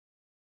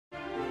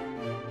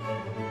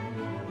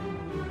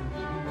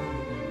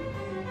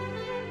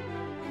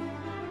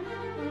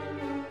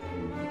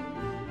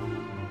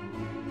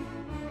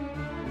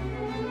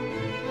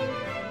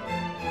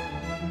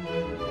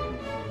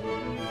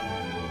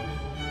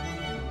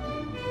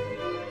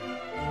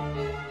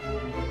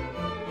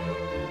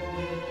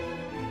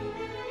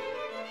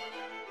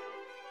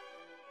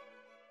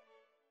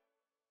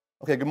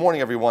Okay, good morning,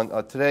 everyone.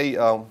 Today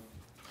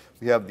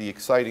we have the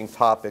exciting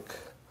topic,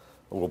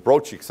 or we'll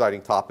broach the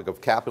exciting topic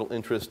of capital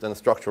interest and the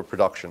structure of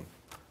production.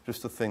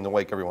 Just a thing to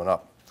wake everyone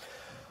up.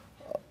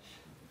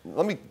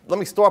 Let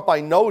me start by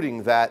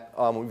noting that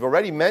we've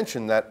already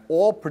mentioned that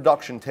all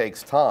production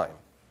takes time.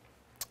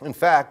 In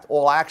fact,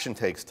 all action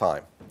takes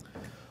time.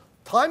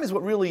 Time is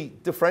what really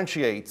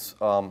differentiates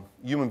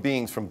human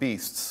beings from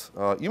beasts.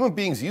 Human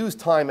beings use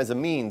time as a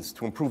means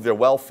to improve their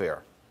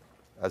welfare,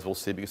 as we'll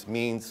see,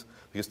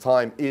 because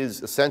time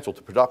is essential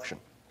to production.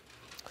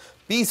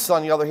 Beasts,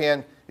 on the other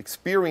hand,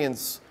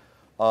 experience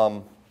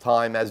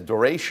time as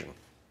duration.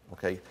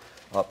 Okay?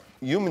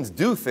 Humans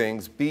do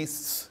things,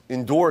 beasts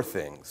endure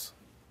things.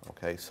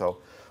 Okay? So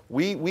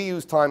we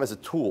use time as a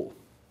tool.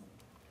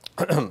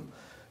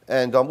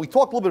 And we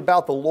talked a little bit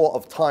about the law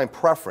of time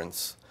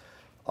preference.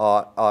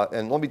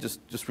 And let me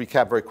just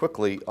recap very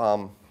quickly.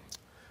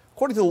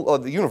 According to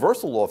the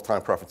universal law of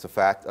time preference, in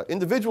fact,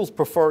 individuals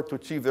prefer to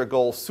achieve their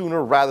goals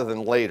sooner rather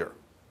than later.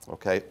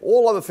 Okay?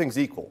 All other things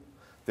equal,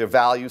 their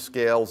value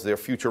scales, their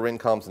future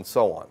incomes, and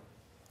so on.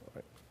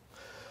 Right.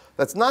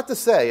 That's not to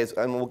say,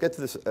 and we'll get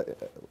to this a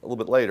little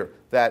bit later,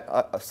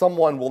 that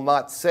someone will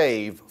not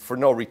save for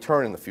no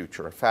return in the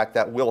future. In fact,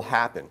 that will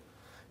happen.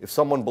 If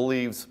someone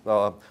believes,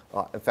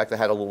 in fact, I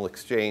had a little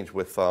exchange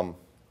with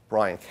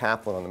Brian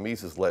Kaplan on the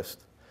Mises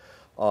list.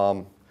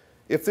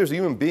 If there's a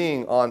human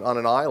being on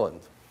an island,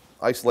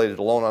 isolated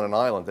alone on an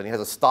island, and he has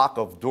a stock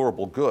of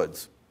durable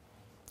goods,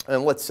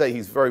 and let's say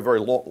he's very, very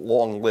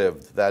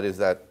long-lived, that is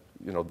that,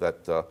 you know,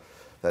 that the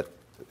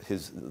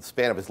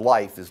span of his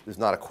life is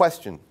not a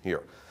question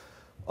here.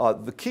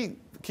 The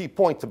key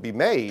point to be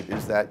made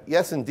is that,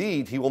 yes,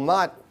 indeed, he will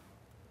not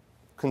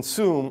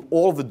consume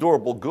all of the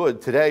durable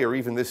good today or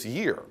even this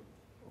year.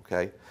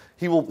 Okay?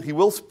 He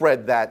will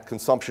spread that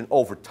consumption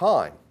over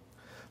time.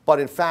 But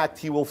in fact,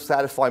 he will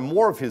satisfy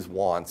more of his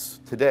wants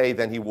today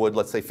than he would,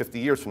 let's say, 50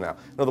 years from now.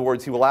 In other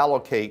words, he will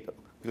allocate,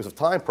 because of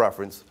time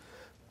preference,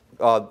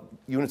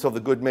 units of the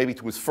good maybe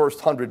to his first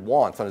 100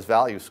 wants on his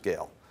value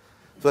scale.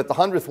 So that the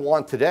 100th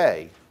want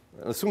today,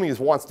 assuming his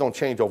wants don't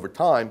change over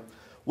time,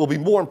 will be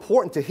more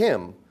important to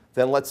him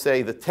than, let's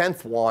say, the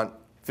 10th want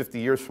 50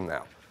 years from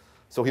now.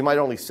 So he might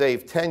only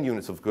save 10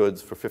 units of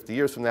goods for 50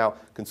 years from now,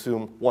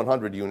 consume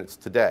 100 units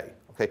today.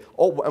 Okay?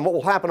 Oh, and what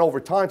will happen over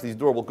time to these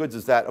durable goods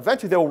is that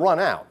eventually they will run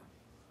out.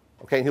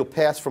 Okay? And he'll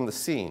pass from the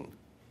scene.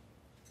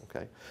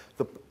 Okay?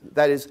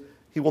 That is,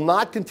 he will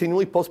not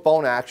continually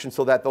postpone action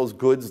so that those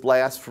goods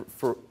last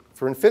for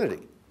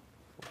infinity.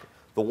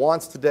 The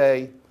wants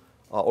today,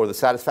 or the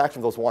satisfaction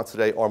of those wants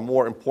today, are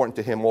more important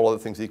to him, all other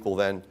things equal,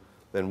 than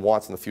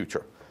wants in the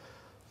future.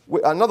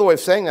 Another way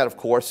of saying that, of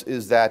course,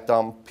 is that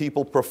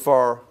people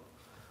prefer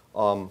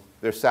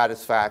their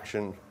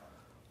satisfaction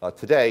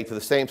today to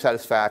the same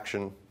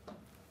satisfaction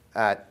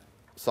at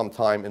some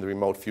time in the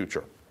remote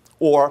future.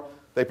 Or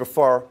they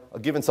prefer a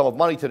given sum of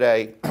money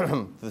today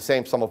to the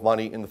same sum of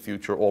money in the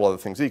future, all other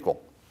things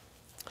equal.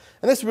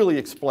 And this really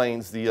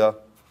explains the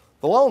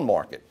loan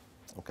market,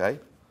 okay?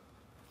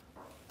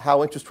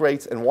 How interest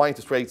rates and why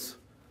interest rates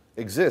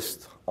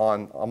exist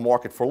on a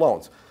market for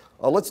loans.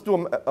 Let's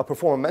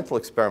perform a mental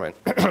experiment.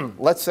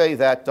 Let's say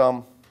that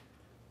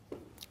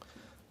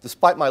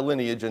despite my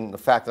lineage and the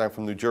fact that I'm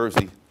from New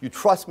Jersey, you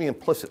trust me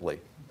implicitly.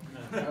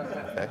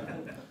 Okay?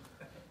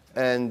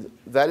 And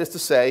that is to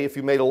say, if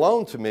you made a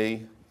loan to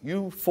me,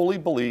 you fully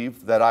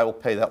believe that I will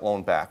pay that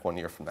loan back 1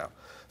 year from now.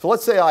 So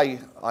let's say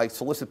I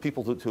solicit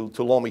people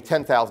to loan me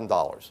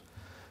 $10,000,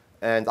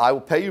 and I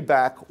will pay you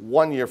back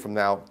 1 year from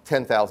now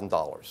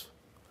 $10,000.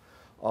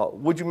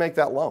 Would you make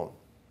that loan?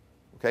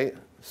 Okay?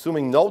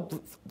 Assuming no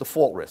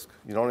default risk.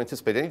 You don't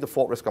anticipate any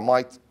default risk on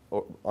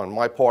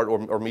my part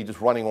or me just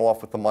running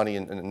off with the money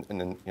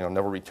and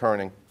never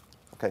returning.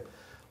 Okay?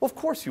 Well, of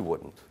course you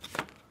wouldn't.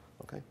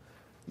 Okay?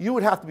 You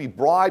would have to be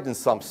bribed in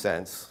some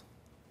sense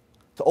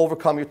to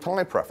overcome your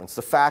time preference.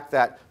 The fact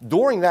that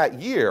during that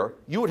year,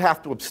 you would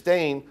have to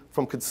abstain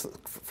from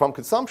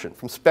consumption,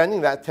 from spending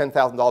that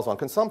 $10,000 on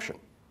consumption.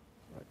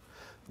 Right?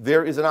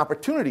 There is an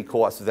opportunity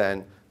cost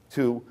then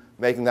to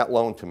making that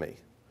loan to me.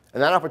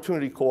 And that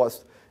opportunity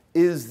cost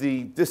is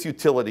the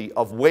disutility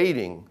of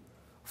waiting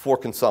for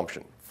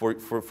consumption,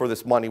 for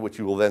this money which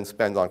you will then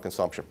spend on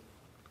consumption.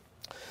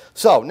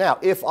 So now,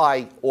 if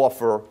I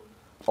offer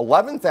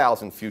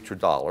 11,000 future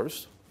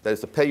dollars, that is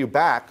to pay you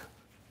back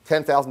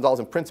 $10,000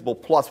 in principal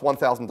plus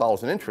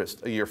 $1,000 in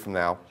interest a year from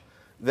now,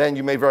 then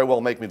you may very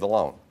well make me the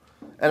loan.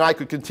 And I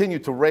could continue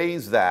to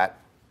raise that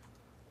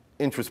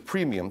interest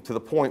premium to the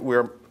point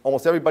where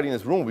almost everybody in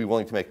this room would be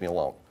willing to make me a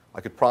loan.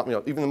 I could promise,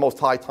 even the most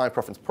high time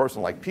preference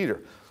person like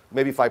Peter,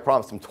 maybe if I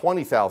promised him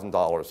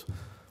 $20,000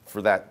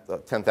 for that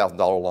 $10,000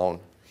 loan,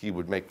 he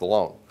would make the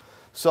loan.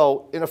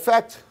 So in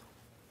effect,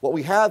 what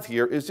we have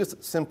here is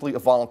just simply a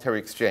voluntary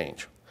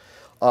exchange.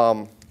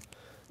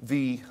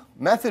 The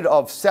method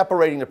of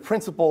separating the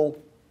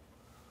principal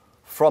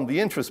from the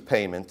interest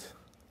payment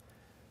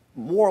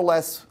more or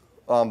less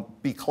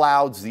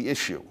beclouds the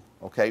issue.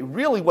 Okay?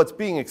 Really what's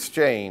being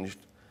exchanged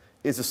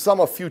is a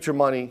sum of future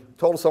money,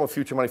 total sum of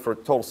future money for a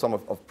total sum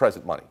of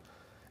present money.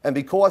 And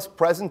because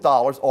present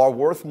dollars are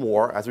worth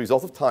more as a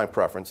result of time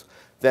preference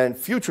than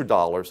future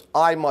dollars,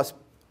 I must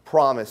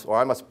promise, or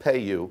I must pay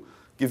you,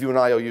 give you an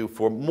IOU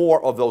for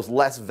more of those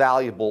less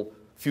valuable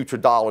future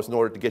dollars in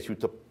order to get you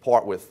to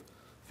part with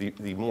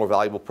the more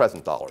valuable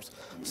present dollars.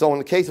 So in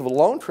the case of a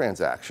loan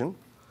transaction,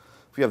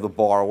 we have the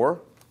borrower,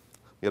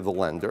 we have the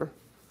lender,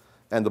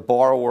 and the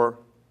borrower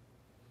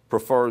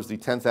prefers the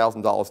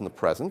 $10,000 in the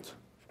present.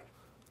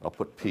 I'll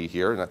put P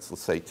here, and that's,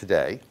 let's say,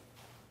 today,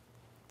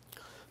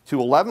 to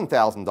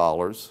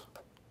 $11,000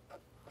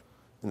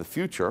 in the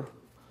future,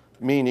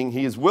 meaning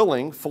he is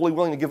willing, fully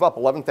willing to give up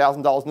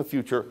 $11,000 in the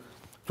future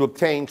to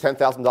obtain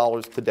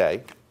 $10,000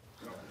 today.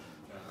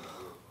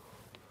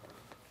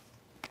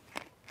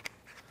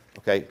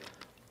 Okay,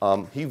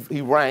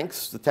 he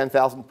ranks the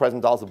 10,000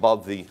 present dollars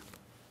above the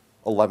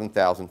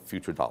 11,000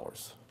 future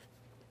dollars.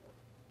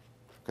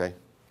 Okay.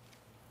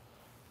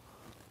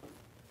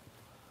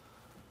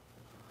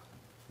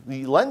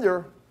 The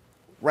lender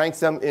ranks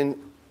them in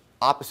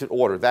opposite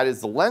order. That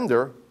is, the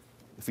lender,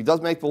 if he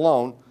does make the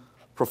loan,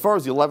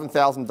 prefers the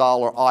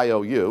 $11,000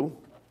 IOU,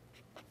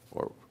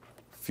 or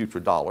future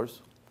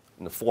dollars,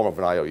 in the form of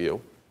an IOU,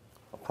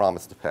 a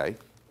promise to pay,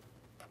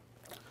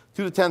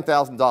 to the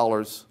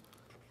 $10,000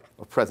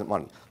 of present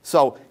money.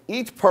 So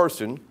each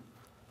person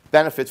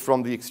benefits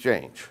from the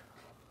exchange.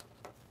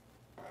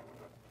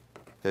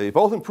 Okay, they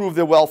both improve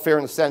their welfare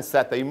in the sense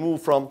that they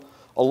move from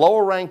a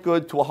lower rank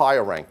good to a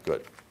higher rank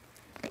good.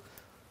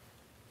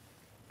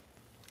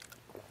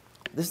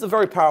 This is a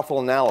very powerful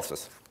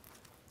analysis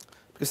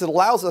because it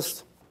allows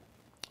us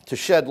to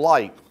shed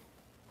light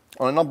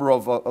on a number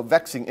of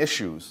vexing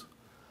issues,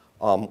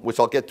 which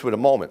I'll get to in a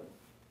moment.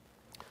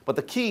 But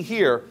the key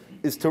here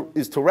is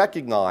to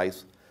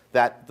recognize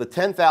that the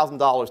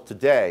 $10,000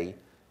 today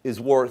is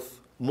worth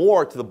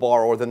more to the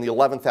borrower than the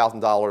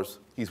 $11,000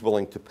 he's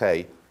willing to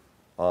pay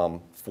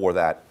for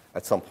that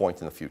at some point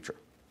in the future.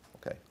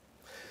 Okay.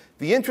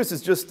 The interest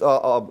is just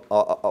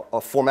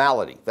a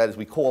formality. That is,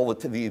 we call it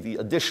the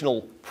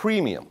additional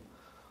premium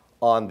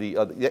on the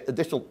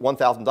additional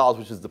 $1,000,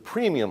 which is the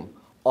premium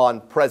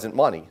on present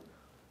money.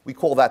 We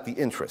call that the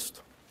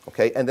interest.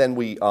 Okay? And then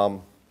we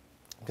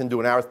can do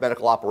an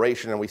arithmetical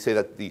operation, and we say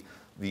that the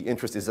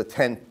interest is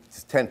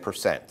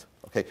 10%.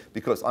 Okay?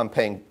 Because I'm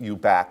paying you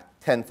back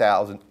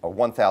 $10,000 or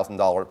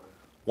 $1,000,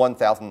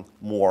 1,000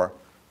 more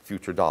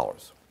future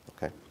dollars.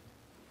 Okay?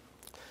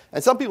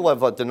 And some people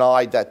have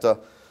denied that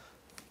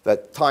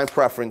that time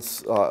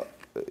preference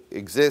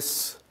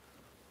exists.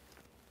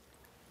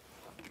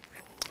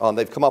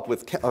 They've come up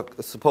with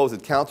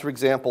supposed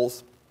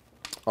counterexamples.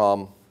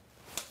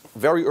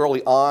 Very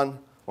early on,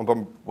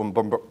 when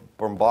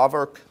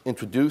Baumgartner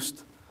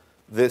introduced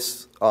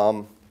this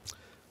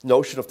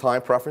notion of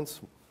time preference,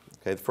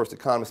 okay, the first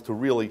economist to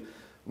really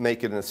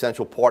make it an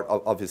essential part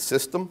of his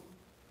system,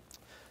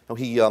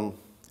 he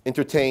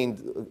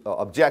entertained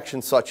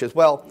objections such as,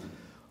 well,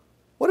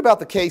 what about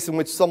the case in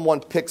which someone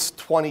picks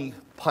 20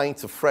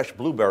 pints of fresh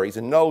blueberries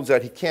and knows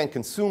that he can't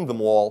consume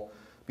them all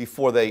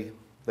before they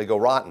go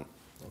rotten?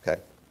 Okay?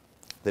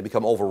 They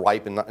become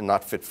overripe and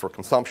not fit for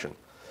consumption.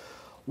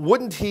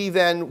 Wouldn't he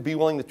then be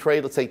willing to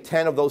trade, let's say,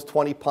 10 of those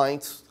 20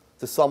 pints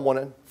to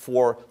someone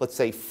for, let's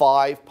say,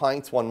 5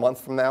 pints 1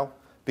 month from now?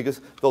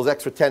 Because those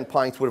extra 10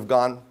 pints would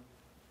have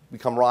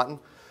become rotten?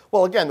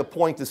 Well, again, the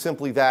point is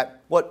simply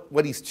that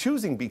what he's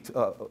choosing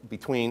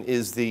between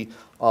is the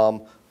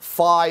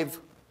 5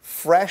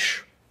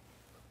 fresh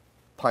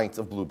pints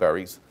of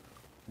blueberries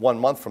 1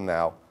 month from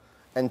now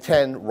and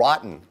 10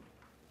 rotten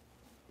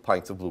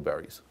pints of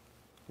blueberries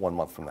 1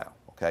 month from now.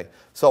 Okay?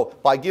 So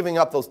by giving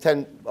up those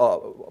 10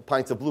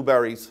 pints of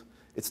blueberries,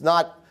 they're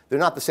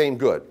not the same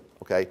good.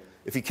 Okay?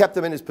 If he kept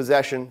them in his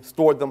possession,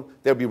 stored them,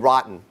 they'd be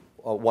rotten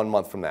 1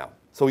 month from now.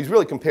 So he's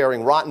really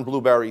comparing rotten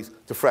blueberries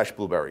to fresh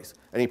blueberries.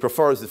 And he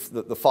prefers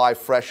the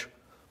 5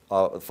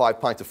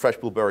 pints of fresh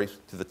blueberries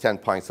to the 10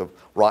 pints of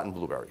rotten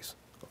blueberries.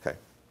 Okay?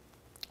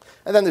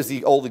 And then there's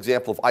the old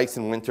example of ice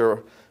in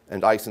winter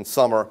and ice in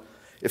summer.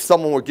 If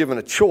someone were given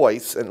a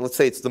choice, and let's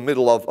say it's the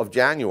middle of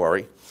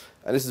January,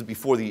 and this is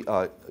before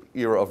the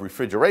era of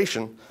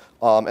refrigeration,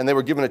 and they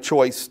were given a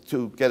choice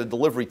to get a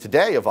delivery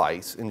today of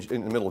ice in the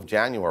middle of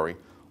January,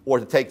 or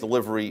to take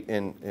delivery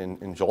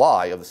in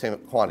July of the same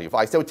quantity of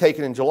ice, they would take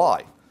it in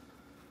July.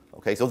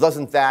 Okay, so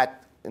doesn't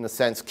that, in a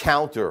sense,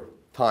 counter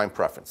time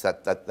preference,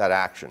 that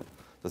action?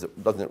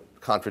 Doesn't it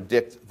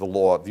contradict the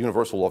law, the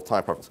universal law of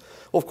time preference?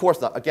 Well, of course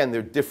not. Again,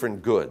 they're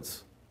different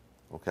goods.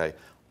 Okay,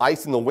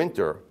 ice in the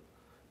winter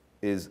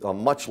is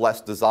much less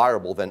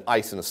desirable than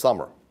ice in the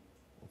summer.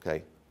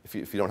 Okay, if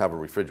you don't have a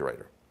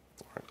refrigerator.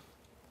 All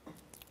right.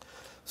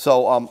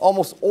 So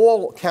almost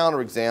all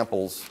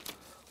counterexamples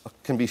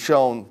can be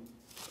shown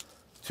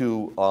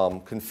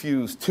to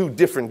confuse two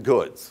different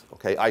goods.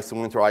 Okay, ice in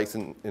winter, ice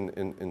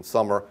in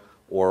summer,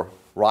 or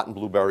rotten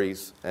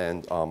blueberries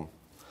and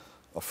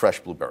fresh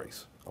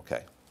blueberries.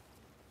 Okay.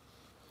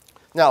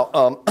 Now,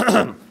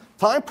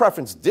 time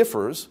preference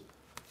differs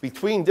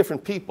between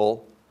different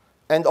people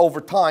and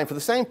over time for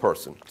the same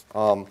person.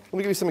 Let me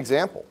give you some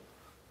example.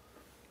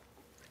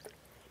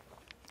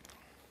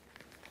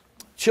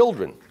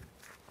 children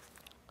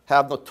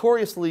have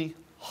notoriously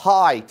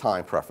high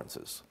time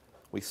preferences.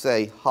 We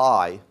say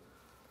high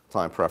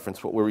time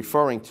preference. What we're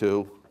referring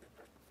to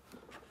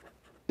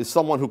is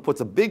someone who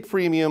puts a big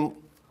premium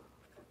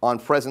on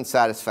present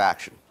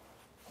satisfaction.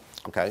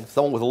 Okay?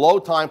 Someone with a low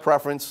time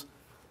preference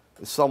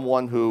is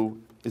someone who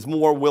is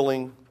more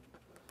willing,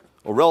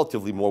 or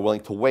relatively more willing,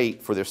 to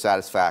wait for their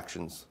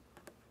satisfactions.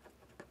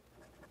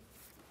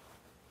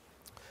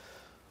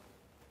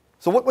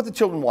 So what do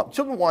children want?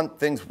 Children want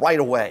things right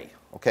away.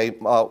 Okay?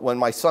 When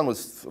my son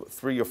was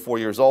 3 or 4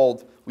 years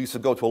old, we used to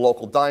go to a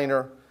local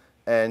diner,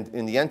 and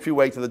in the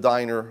entryway to the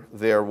diner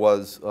there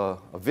was a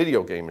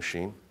video game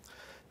machine,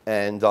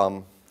 and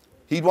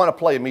he'd want to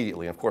play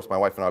immediately. And of course, my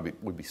wife and I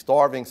would be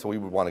starving, so we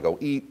would want to go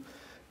eat,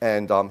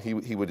 and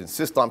he would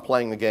insist on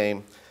playing the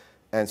game.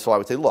 And so I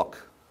would say, look,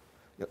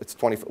 it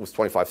was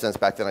 25 cents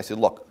back then. I said,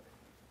 look,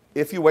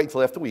 if you wait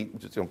until after we eat,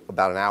 which is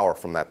about an hour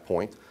from that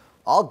point,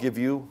 I'll let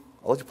you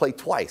play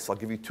twice. I'll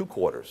give you 2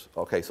 quarters.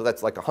 Okay, so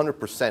that's like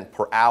 100%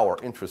 per hour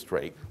interest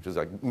rate, which is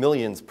like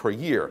millions per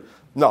year.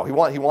 No, he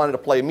wanted to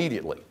play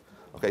immediately.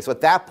 Okay, so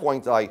at that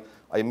point, I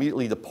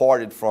immediately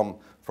departed from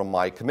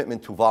my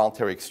commitment to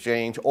voluntary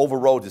exchange,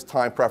 overrode his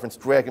time preference,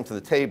 dragged him to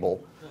the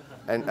table,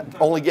 and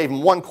only gave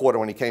him 1 quarter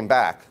when he came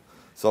back,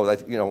 so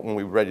that, when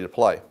we were ready to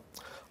play.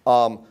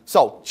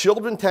 So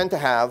children tend to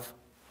have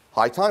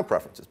high time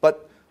preferences,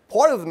 but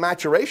part of the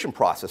maturation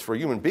process for a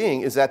human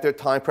being is that their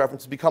time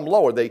preferences become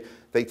lower.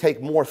 They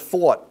take more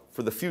thought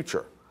for the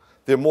future.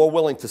 They're more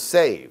willing to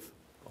save,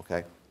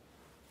 okay?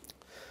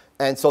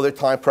 And so their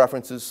time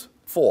preferences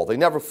fall. They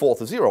never fall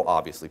to zero,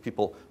 obviously.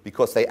 People,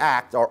 because they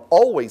act, are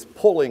always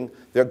pulling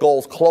their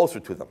goals closer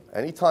to them.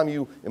 Anytime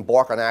you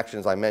embark on action,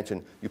 as I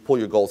mentioned, you pull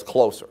your goals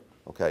closer,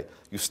 okay?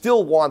 You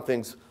still want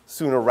things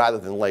sooner rather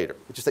than later.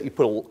 It's just that you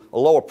put a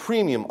lower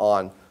premium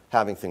on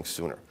having things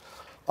sooner.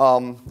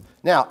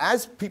 Now,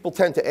 as people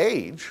tend to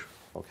age,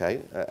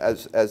 okay,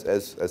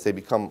 as they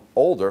become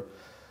older,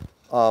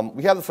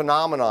 we have the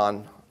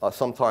phenomenon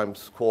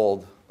sometimes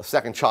called a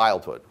second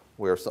childhood,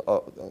 where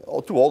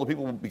two older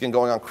people begin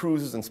going on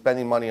cruises and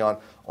spending money on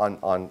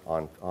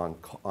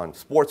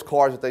sports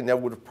cars that they never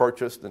would have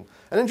purchased, and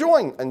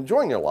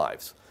enjoying their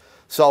lives.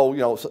 So,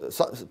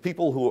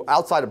 people who are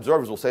outside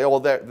observers will say, oh, well,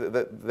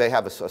 they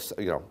have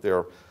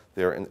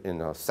they're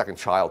in a second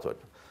childhood.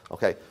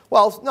 Okay.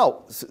 Well,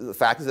 no. The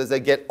fact is, as they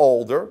get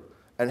older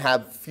and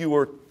have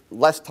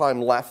less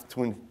time left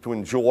to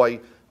enjoy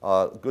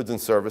goods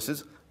and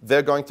services,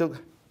 they're going to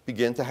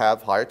begin to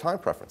have higher time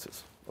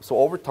preferences. So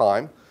over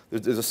time,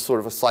 there's a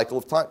sort of a cycle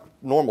of time,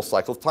 normal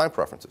cycle of time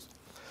preferences.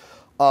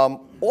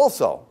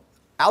 Also,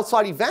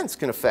 outside events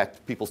can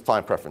affect people's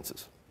time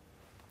preferences.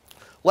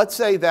 Let's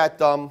say that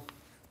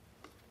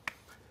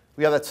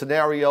we have that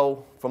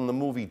scenario from the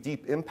movie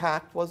Deep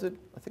Impact, was it?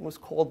 I think it was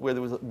called, where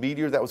there was a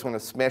meteor that was going to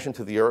smash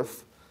into the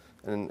Earth,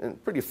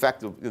 and pretty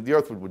effective. The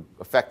Earth would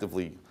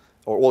effectively,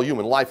 or all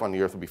human life on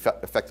the Earth would be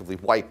effectively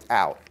wiped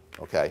out.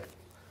 Okay.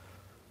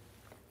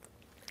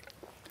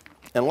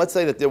 And let's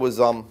say that there was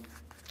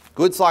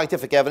good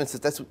scientific evidence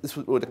that this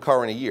would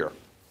occur in a year.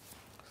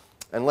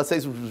 And let's say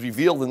this was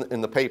revealed in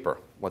the paper,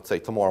 let's say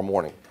tomorrow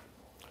morning.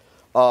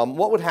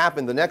 What would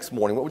happen the next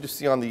morning? What would you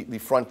see on the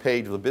front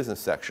page of the business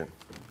section?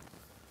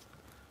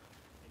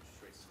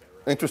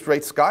 Interest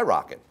rates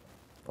skyrocket.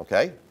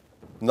 Okay?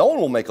 No one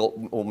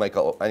will make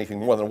anything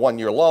more than a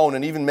 1-year loan,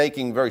 and even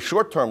making very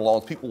short-term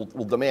loans, people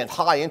will demand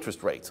high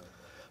interest rates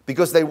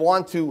because they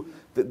want to,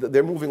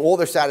 they're moving all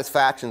their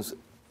satisfactions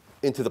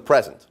into the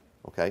present.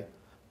 Okay?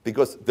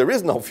 Because there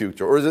is no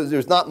future, or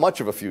there's not much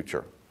of a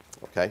future,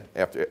 okay?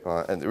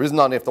 And there is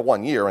none after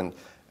 1 year,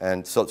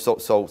 and so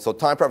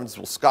time preferences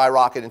will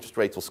skyrocket, interest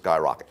rates will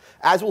skyrocket.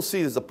 As we'll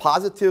see, there's a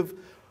positive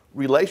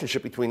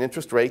relationship between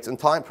interest rates and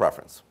time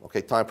preference.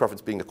 Okay, time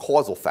preference being the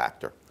causal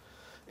factor,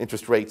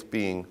 interest rates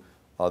being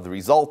the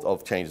result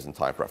of changes in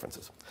time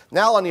preferences.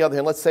 Now, on the other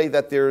hand, let's say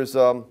that there's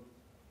an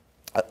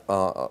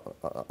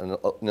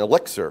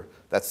elixir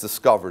that's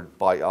discovered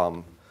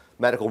by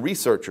medical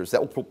researchers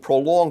that will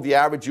prolong the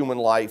average human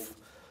life,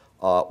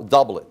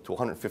 double it to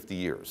 150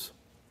 years.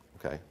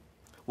 Okay,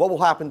 what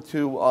will happen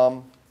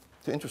to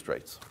interest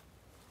rates?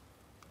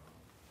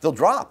 They'll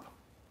drop.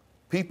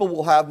 People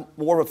will have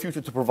more of a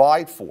future to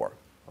provide for.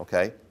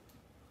 Okay,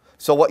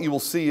 so what you will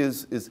see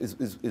is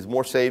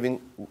more saving,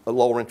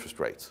 lower interest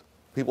rates.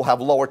 People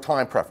have lower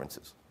time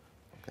preferences.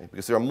 Okay,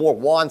 because there are more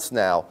wants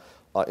now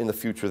in the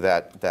future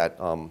that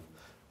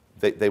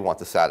they want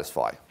to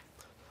satisfy.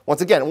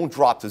 Once again, it won't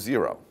drop to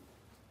zero.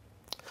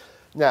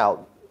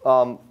 Now,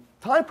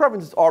 time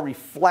preferences are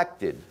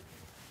reflected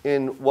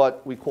in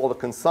what we call the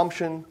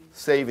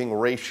consumption-saving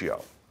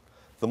ratio.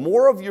 The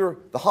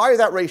higher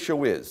that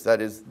ratio is,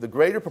 that is, the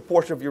greater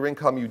proportion of your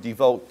income you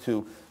devote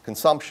to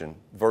consumption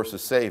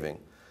versus saving,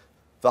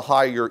 the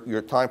higher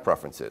your time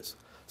preference is.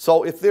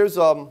 So if there's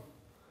a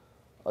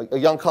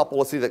young couple,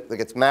 let's say, that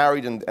gets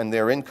married and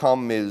their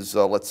income is,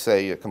 let's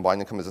say, a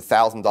combined income is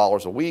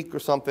 $1,000 a week or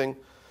something,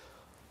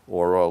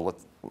 or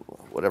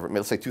whatever,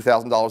 let's say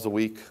 $2,000 a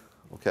week.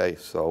 Okay,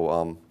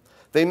 so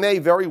they may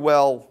very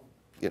well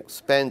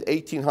spend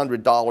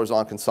 $1,800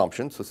 on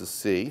consumption, so this is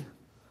C,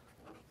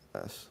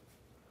 S,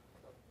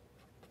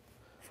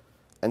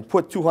 and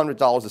put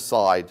 $200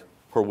 aside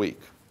per week.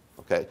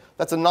 Okay?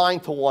 That's a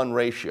 9-to-1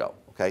 ratio.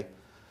 Okay?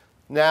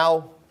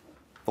 Now,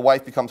 the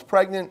wife becomes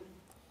pregnant,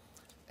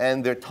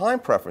 and their time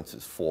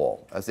preferences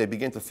fall as they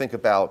begin to think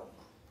about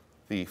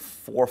the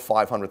 $400,000 or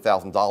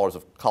 $500,000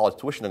 of college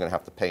tuition they're going to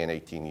have to pay in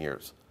 18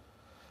 years.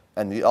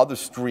 And the other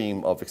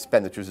stream of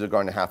expenditures they're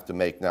going to have to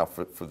make now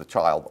for the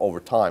child over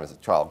time as the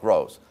child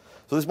grows.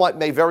 So this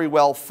may very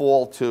well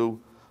fall to,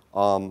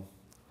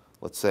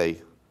 let's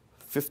say,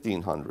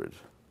 $1,500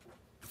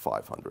 to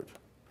 $500.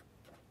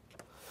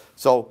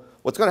 So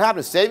what's going to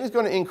happen is savings is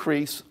going to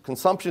increase,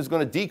 consumption is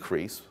going to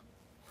decrease,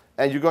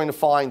 and you're going to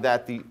find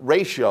that the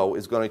ratio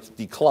is going to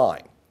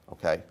decline.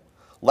 Okay?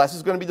 Less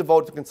is going to be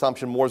devoted to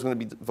consumption, more is going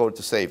to be devoted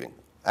to saving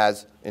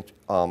as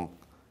time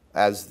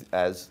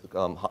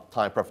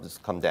preferences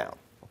come down.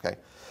 Okay?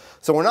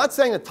 So we're not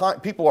saying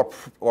that people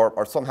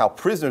are somehow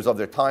prisoners of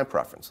their time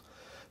preference.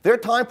 Their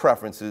time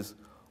preferences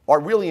are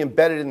really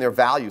embedded in their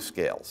value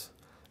scales.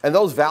 And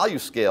those value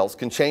scales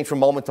can change from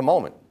moment to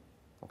moment.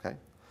 Okay?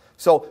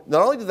 So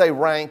not only do they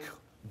rank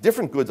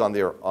different goods on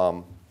their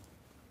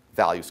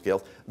value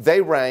scales,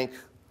 they rank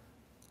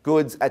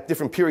goods at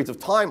different periods of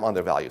time on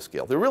their value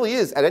scale. There really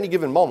is, at any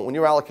given moment, when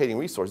you're allocating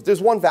resources,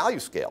 there's one value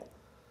scale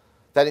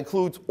that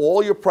includes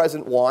all your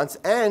present wants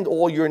and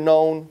all your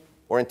known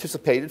or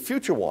anticipated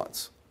future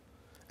wants.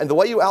 And the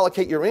way you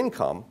allocate your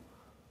income,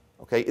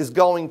 okay, is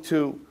going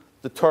to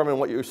determine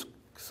what your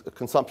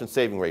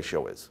consumption-saving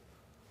ratio is.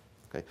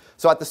 Okay?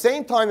 So at the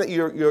same time that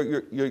you're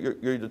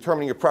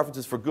determining your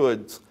preferences for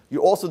goods,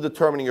 you're also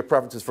determining your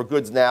preferences for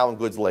goods now and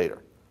goods later.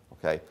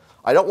 Okay?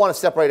 I don't want to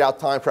separate out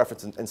time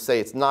preference and say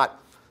it's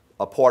not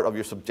a part of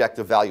your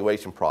subjective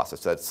valuation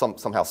process, that it's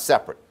somehow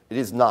separate. It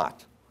is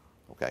not.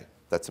 Okay?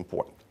 That's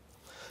important.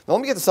 Now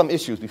let me get to some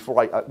issues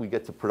before we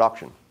get to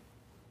production.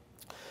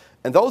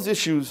 And those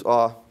issues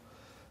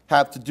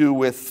have to do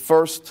with,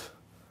 first,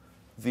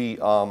 the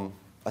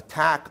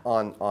attack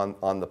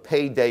on the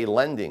payday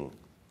lending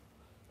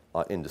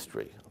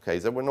industry. Okay,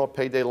 does everyone know what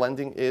payday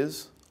lending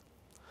is?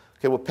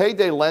 Okay, what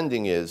payday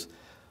lending is,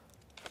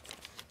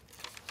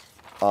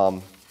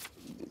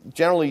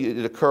 generally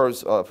it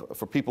occurs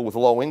for people with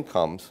low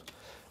incomes,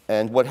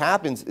 and what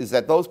happens is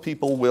that those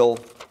people will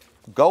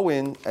go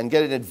in and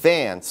get an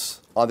advance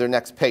on their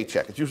next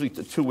paycheck. It's usually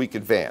a 2-week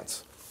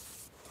advance.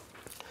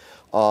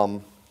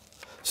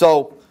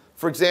 So,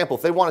 for example,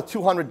 if they want a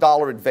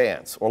 $200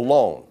 advance or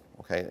loan,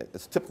 okay,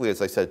 it's typically,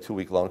 as I said, a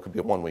 2-week loan, it could be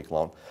a 1-week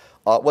loan.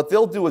 What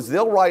they'll do is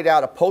they'll write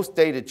out a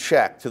post-dated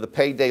check to the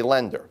payday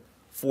lender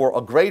for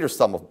a greater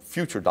sum of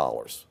future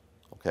dollars,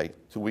 okay,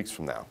 2 weeks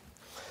from now.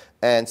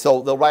 And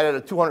so they'll write out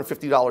a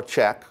 $250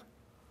 check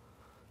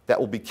that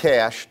will be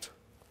cashed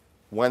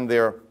when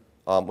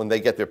they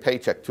get their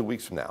paycheck 2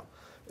 weeks from now.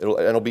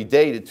 It'll be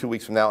dated 2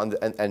 weeks from now,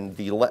 and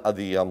the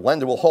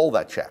lender will hold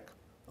that check,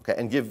 okay,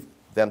 and give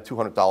them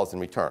 $200 in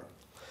return.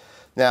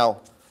 Now,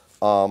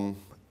 the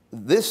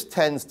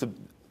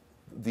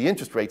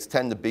interest rates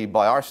tend to be,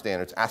 by our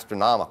standards,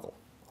 astronomical.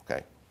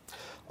 Okay,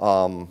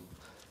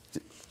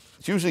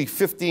 it's usually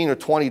 $15 or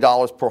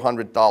 $20 per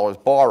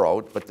 $100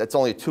 borrowed, but that's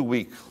only a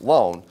 2-week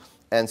loan.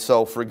 And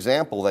so, for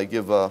example, they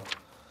give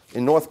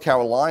in North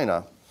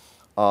Carolina.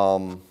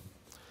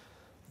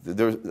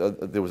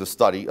 There was a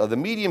study. The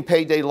median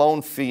payday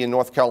loan fee in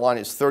North Carolina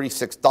is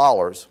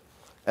 $36,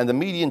 and the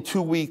median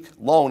 2-week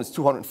loan is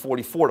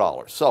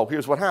 $244. So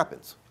here's what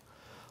happens.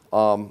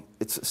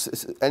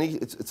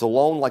 It's a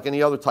loan like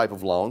any other type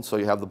of loan. So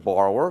you have the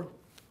borrower,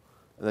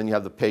 and then you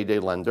have the payday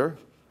lender.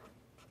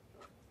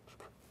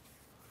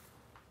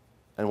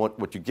 And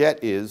what you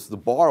get is the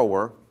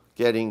borrower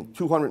getting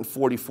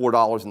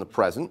 $244 in the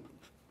present.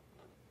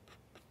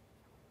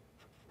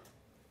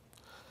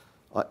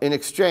 In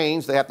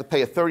exchange, they have to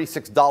pay a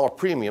 $36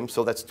 premium,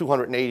 so that's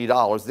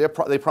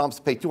 $280. They promise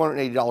to pay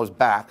 $280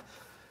 back,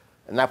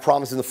 and that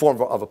promise is in the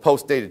form of a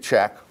post-dated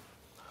check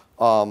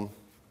 2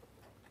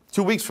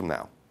 weeks from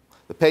now.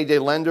 The payday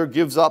lender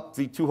gives up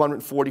the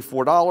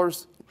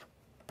 $244,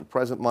 the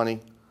present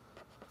money,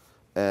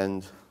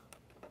 and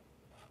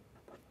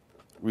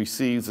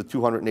receives the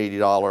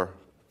 $280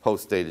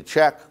 post-dated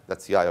check.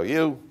 That's the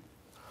IOU.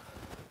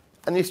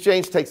 And the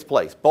exchange takes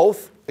place.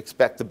 Both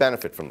expect to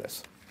benefit from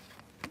this.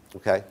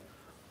 Okay?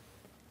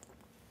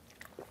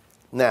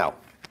 Now,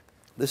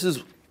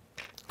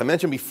 I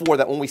mentioned before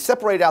that when we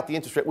separate out the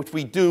interest rate, which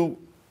we do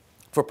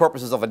for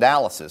purposes of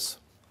analysis,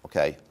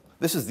 okay,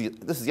 this is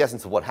the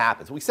essence of what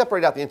happens. We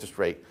separate out the interest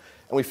rate,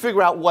 and we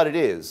figure out what it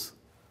is,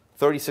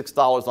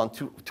 $36 on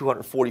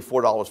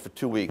 $244 for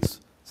 2 weeks.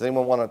 Does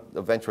anyone want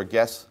to venture a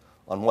guess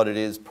on what it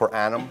is per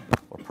annum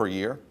or per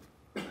year?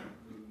 12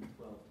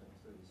 times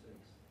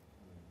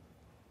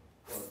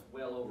 36.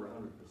 Well over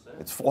 100%.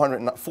 It's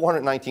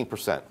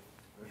 419%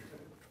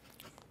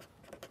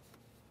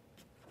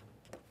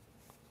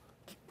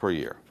 per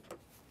year.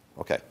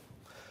 Okay.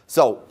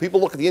 So people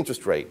look at the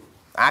interest rate.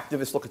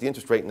 Activists look at the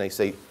interest rate and they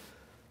say,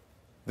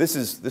 this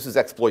is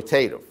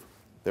exploitative.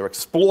 They're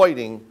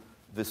exploiting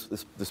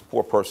this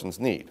poor person's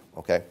need.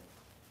 Okay.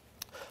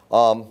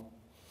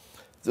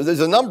 There's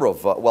a number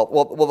of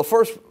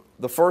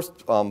the first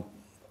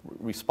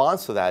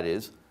response to that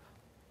is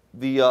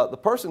the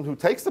person who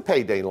takes the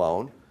payday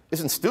loan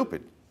isn't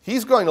stupid.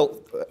 He's going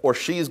to, or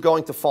she is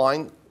going to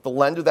find the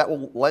lender that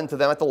will lend to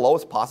them at the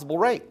lowest possible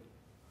rate.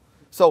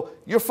 So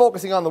you're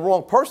focusing on the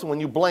wrong person when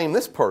you blame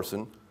this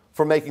person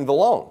for making the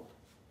loan.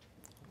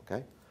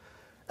 Okay?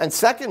 And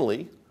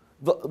secondly,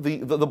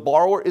 the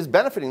borrower is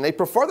benefiting. They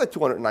prefer the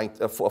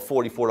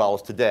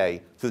 $44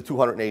 today to the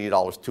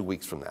 $280 2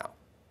 weeks from now.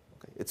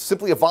 Okay? It's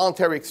simply a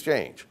voluntary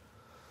exchange.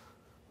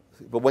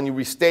 But when you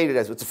restate it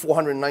as it's a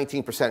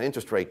 419%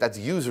 interest rate, that's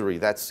usury,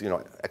 that's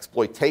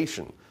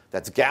exploitation,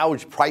 that's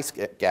price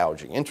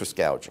gouging, interest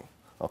gouging.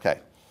 Okay.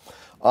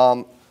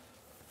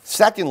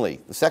 Secondly,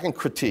 the second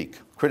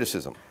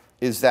criticism,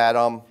 is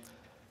that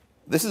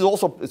this is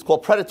also, it's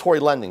called predatory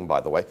lending, by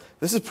the way.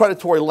 This is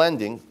predatory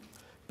lending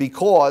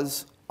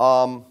because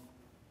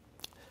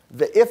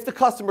if the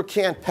customer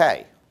can't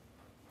pay,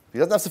 if he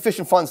doesn't have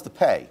sufficient funds to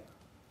pay,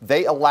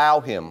 they allow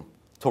him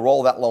to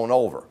roll that loan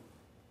over,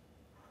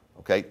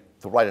 okay,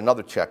 to write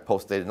another check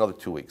post-dated another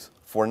 2 weeks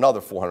for another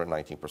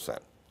 419%,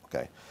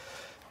 okay?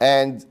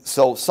 And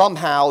so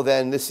somehow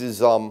then this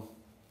is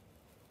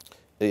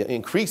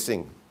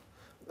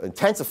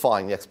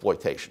intensifying the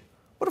exploitation.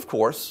 But of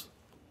course,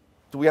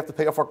 do we have to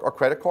pay off our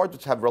credit cards,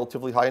 which have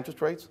relatively high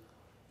interest rates?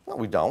 No,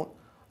 we don't.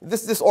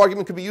 This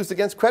argument could be used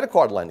against credit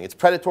card lending. It's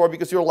predatory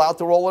because you're allowed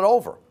to roll it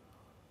over.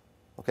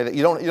 Okay,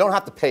 you don't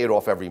have to pay it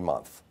off every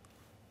month.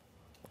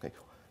 Okay,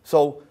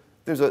 so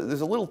there's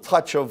a little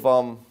touch of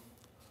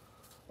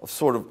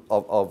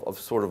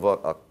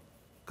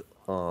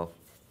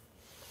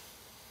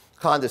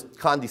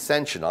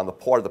condescension on the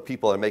part of the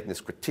people that are making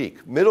this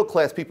critique.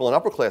 Middle-class people and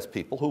upper-class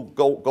people who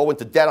go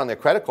into debt on their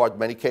credit card, in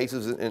many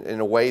cases in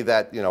a way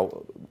that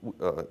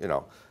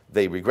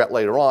they regret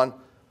later on.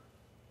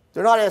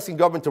 They're not asking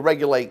government to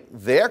regulate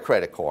their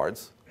credit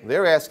cards.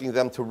 They're asking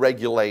them to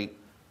regulate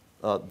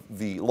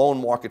the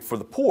loan market for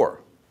the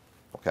poor.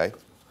 Okay,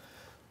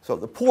 so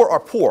the poor are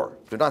poor.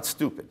 They're not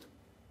stupid.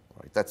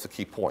 Right? That's the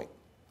key point.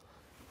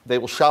 They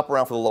will shop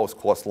around for the lowest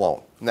cost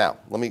loan. Now,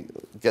 let me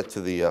get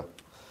to the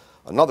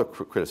another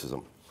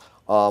criticism.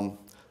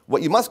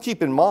 What you must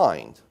keep in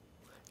mind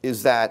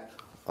is that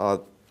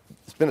there's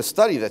been a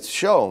study that's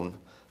shown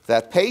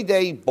that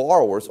payday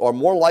borrowers are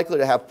more likely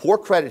to have poor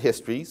credit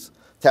histories,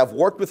 to have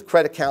worked with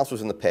credit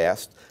counselors in the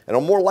past, and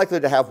are more likely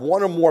to have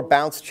one or more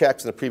bounce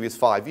checks in the previous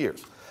 5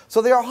 years. So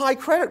they are high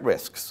credit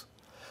risks.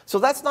 So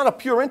that's not a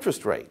pure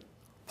interest rate.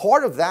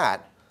 Part of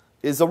that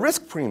is a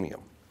risk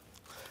premium.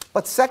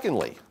 But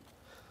secondly,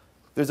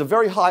 there's a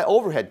very high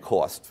overhead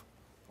cost,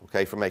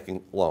 okay, for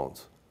making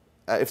loans.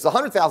 If it's a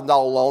 $100,000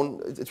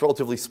 loan, it's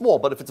relatively small.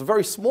 But if it's a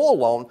very small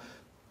loan,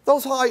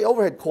 those high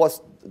overhead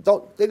costs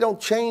don't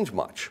change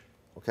much.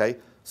 Okay,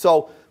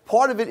 so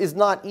part of it is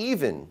not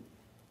even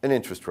an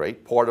interest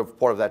rate. Part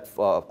of that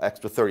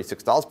extra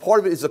 $36.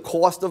 Part of it is the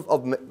cost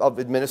of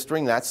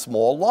administering that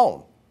small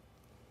loan.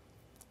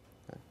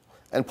 Okay.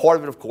 And part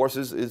of it, of course,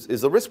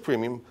 is a risk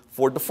premium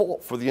for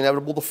default, for the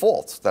inevitable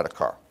defaults that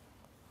occur.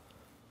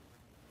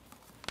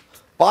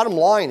 Bottom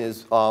line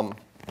is,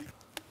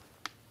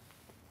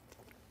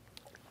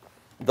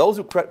 those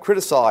who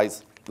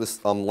criticize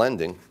this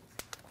lending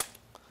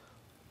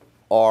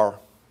are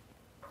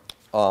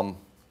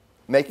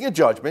making a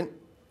judgment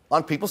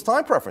on people's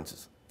time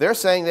preferences. They're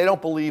saying they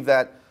don't believe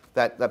that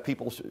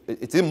people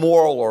it's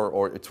immoral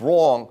or it's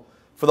wrong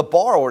for the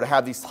borrower to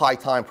have these high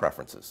time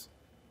preferences,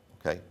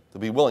 okay, to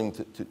be willing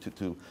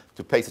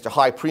to pay such a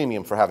high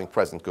premium for having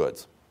present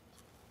goods.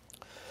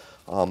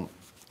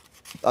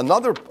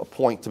 Another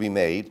point to be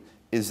made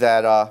is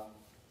that,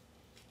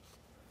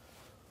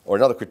 or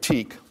another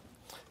critique,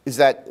 is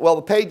that, well,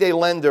 the payday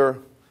lender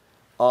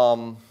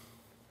does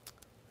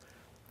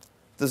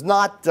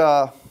not,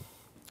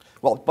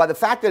 well, by the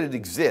fact that it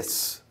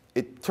exists,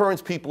 it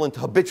turns people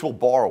into habitual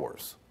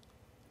borrowers.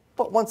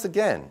 But once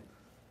again,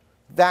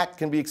 that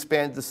can be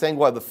expanded the same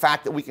way. The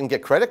fact that we can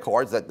get credit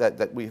cards,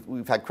 that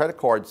we've had credit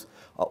cards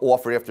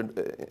offered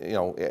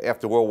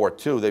after World War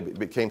II, they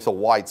became so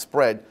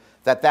widespread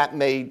that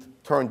made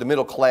turn the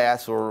middle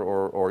class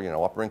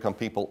or upper income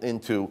people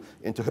into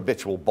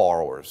habitual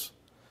borrowers.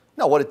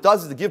 No, what it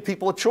does is to give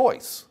people a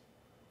choice,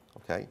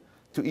 okay,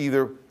 to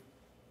either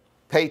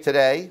pay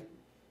today,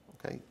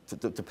 okay,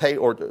 to pay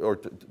or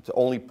to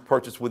only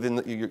purchase within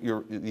the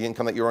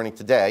income that you're earning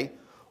today,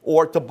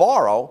 or to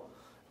borrow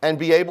and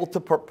be able to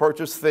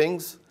purchase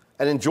things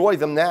and enjoy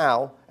them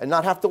now and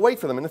not have to wait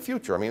for them in the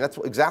future. I mean, that's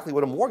exactly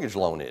what a mortgage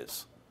loan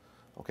is.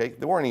 Okay?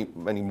 There weren't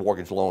any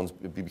mortgage loans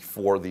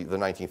before the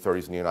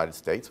 1930s in the United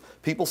States.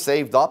 People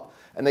saved up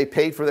and they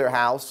paid for their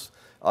house.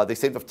 They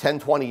saved up 10,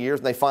 20 years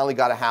and they finally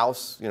got a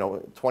house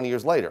 20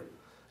 years later.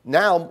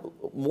 Now,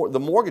 the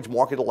mortgage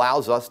market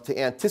allows us to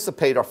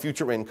anticipate our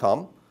future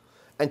income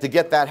and to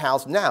get that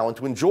house now and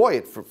to enjoy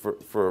it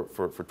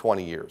for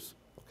 20 years.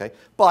 Okay?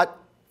 But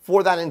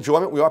for that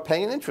enjoyment, we are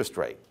paying an interest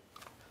rate.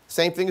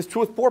 Same thing is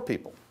true with poor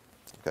people.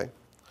 Okay?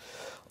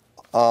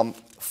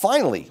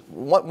 Finally,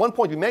 one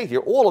point to be made here,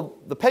 all of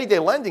the payday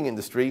lending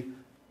industry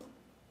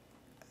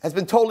has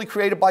been totally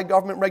created by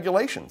government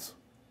regulations.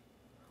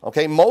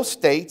 Okay, most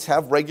states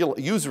have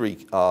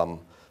usury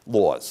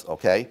laws,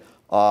 okay?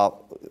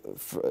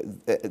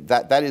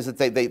 That is that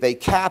they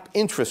cap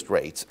interest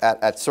rates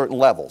at certain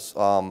levels.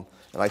 And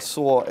I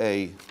saw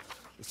let's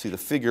see, the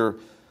figure,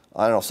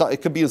 I don't know,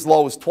 it could be as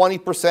low as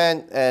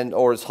 20%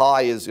 or as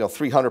high as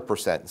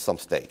 300% in some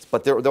states.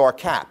 But there are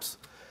caps.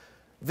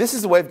 This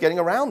is a way of getting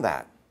around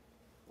that,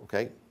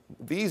 okay?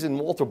 These, in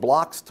Walter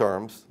Block's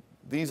terms,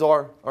 these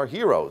are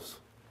heroes,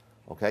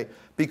 okay?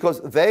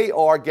 Because they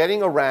are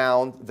getting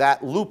around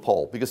that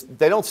loophole, because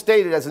they don't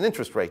state it as an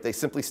interest rate. They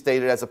simply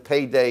state it as a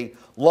payday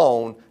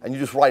loan, and you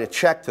just write a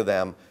check to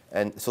them,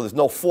 and so there's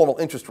no formal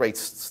interest rates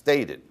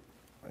stated.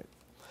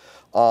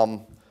 Right?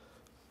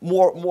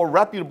 More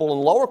reputable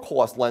and lower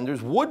cost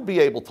lenders would be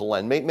able to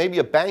lend. Maybe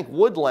a bank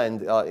would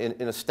lend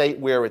in a state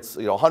where it's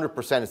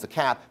 100% is the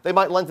cap. They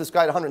might lend this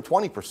guy at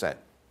 120%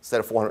 instead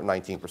of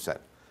 419%,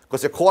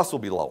 because their costs will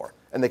be lower,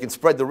 and they can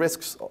spread the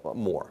risks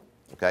more.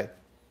 Okay?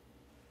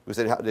 Because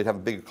they'd have a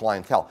bigger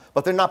clientele.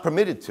 But they're not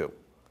permitted to.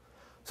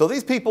 So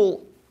these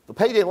people, the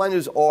payday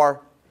lenders, are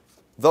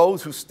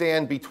those who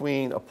stand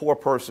between a poor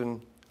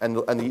person and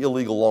the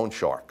illegal loan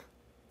shark.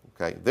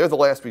 Okay? They're the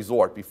last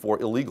resort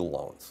before illegal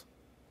loans.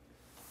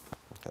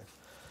 Okay.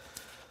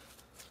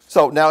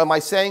 So now, am I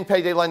saying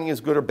payday lending is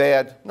good or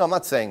bad? No, I'm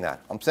not saying that.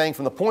 I'm saying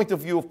from the point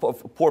of view of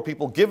poor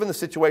people, given the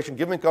situation,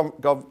 given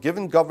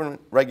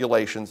government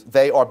regulations,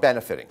 they are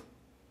benefiting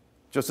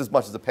just as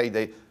much as the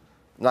payday,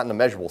 not in a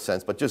measurable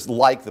sense, but just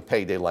like the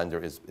payday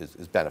lender is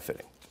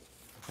benefiting.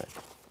 Okay.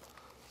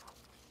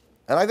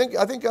 And I think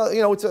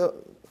it's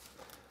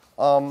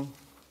a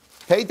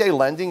payday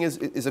lending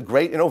is a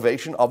great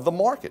innovation of the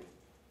market.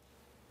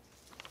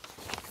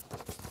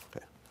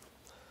 Okay.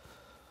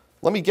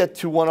 Let me get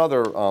to one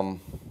other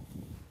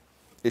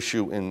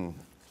issue in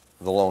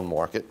the loan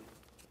market,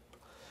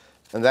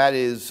 and that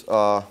is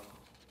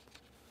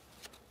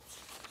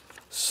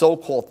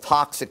so-called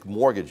toxic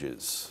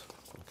mortgages.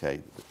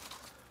 Okay.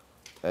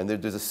 And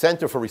there's a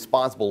Center for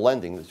Responsible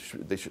Lending.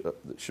 There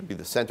should be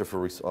the Center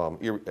for,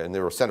 and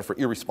there are a Center for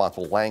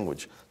Irresponsible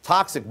Language.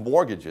 Toxic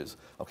mortgages.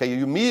 Okay,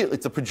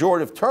 it's a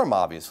pejorative term,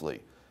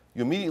 obviously.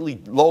 You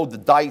immediately load the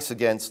dice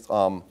against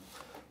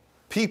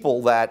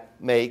people that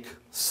make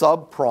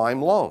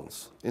subprime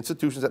loans,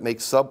 institutions that make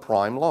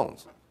subprime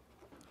loans.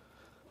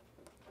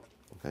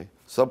 Okay,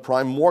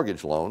 subprime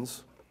mortgage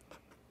loans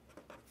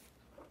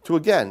to,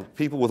 again,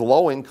 people with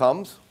low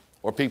incomes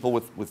or people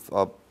with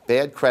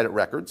bad credit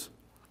records.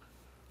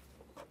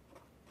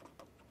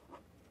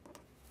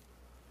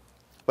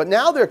 But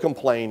now they're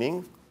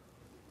complaining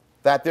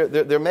that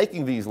they're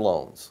making these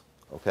loans,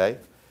 okay?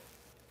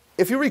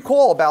 If you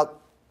recall,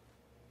 about,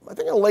 I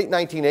think in the late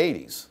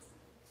 1980s,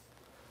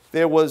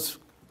 there was,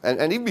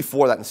 and even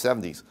before that in the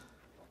 70s,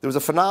 there was a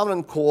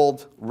phenomenon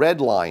called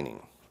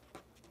redlining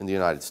in the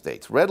United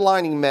States.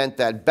 Redlining meant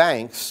that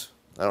banks,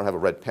 I don't have a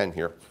red pen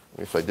here,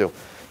 if I do,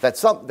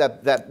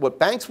 that what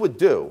banks would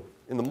do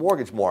in the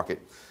mortgage market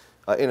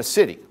in a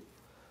city,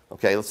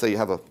 okay, let's say you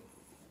have a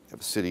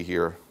city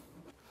here.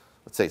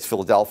 Let's say it's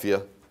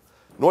Philadelphia.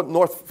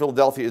 North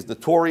Philadelphia is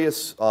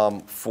notorious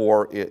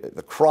for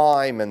the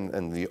crime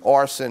and the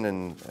arson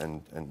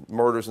and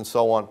murders and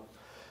so on.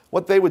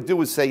 What they would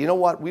do is say, you know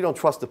what, we don't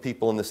trust the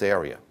people in this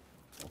area.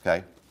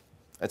 Okay?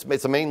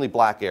 It's a mainly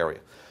black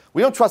area.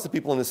 We don't trust the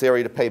people in this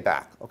area to pay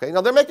back. Okay?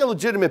 Now, they're making a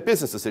legitimate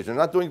business decision.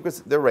 They're not doing it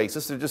because they're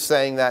racist. They're just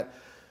saying that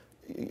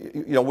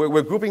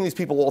we're grouping these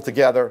people all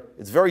together.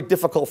 It's very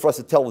difficult for us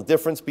to tell the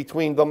difference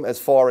between them as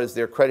far as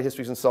their credit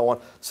histories and so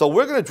on. So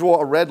we're going to draw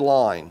a red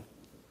line.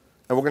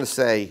 And we're going to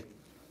say,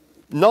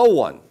 no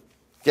one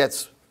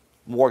gets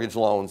mortgage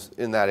loans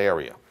in that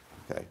area.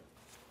 Okay.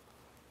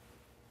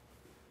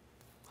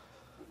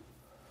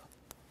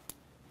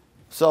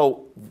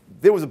 So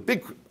there was a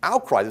big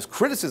outcry. There's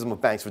criticism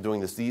of banks for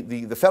doing this.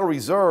 The Federal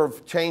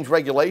Reserve changed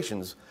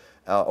regulations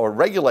or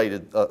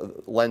regulated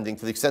lending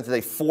to the extent that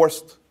they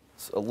forced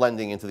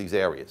lending into these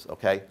areas.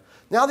 Okay.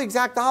 Now the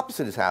exact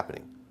opposite is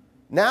happening.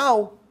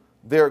 Now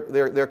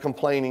they're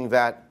complaining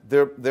that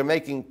they're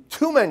making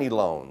too many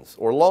loans,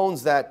 or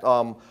loans that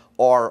are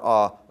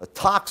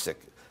toxic,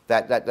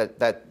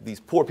 that these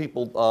poor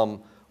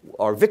people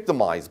are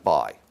victimized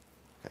by.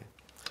 Okay.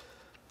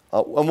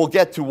 And we'll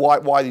get to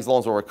why these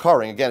loans are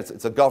occurring. Again,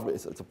 it's a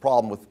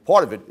problem with,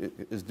 part of it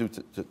is due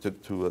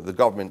to the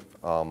government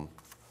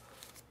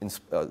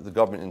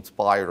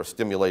inspired or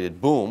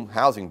stimulated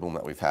housing boom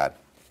that we've had.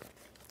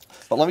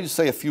 But let me just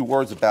say a few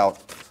words about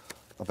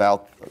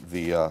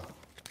the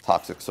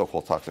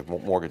so-called toxic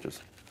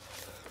mortgages.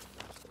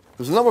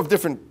 There's a number of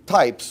different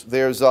types.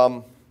 There's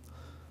the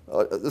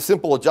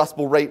simple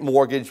adjustable rate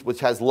mortgage, which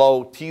has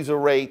low teaser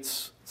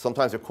rates.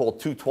 Sometimes they're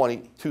called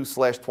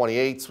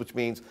 2/28s, which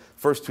means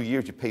first 2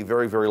 years you pay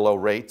very, very low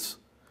rates.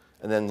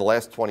 And then the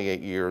last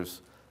 28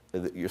 years,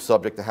 you're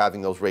subject to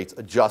having those rates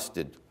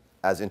adjusted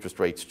as interest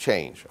rates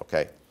change.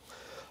 Okay.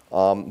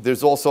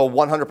 There's also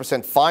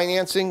 100%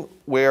 financing,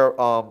 where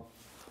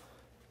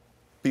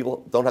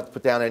People don't have to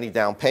put down any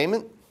down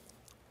payment.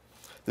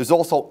 There's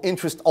also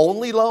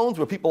interest-only loans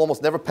where people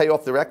almost never pay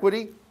off their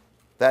equity.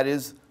 That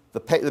is,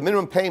 the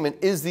minimum payment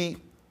is the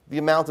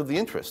amount of the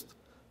interest.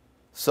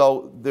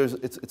 So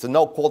it's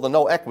called a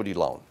no equity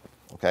loan.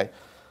 Okay?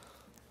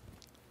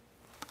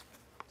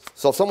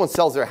 So if someone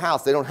sells their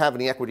house, they don't have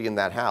any equity in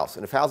that house.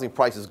 And if housing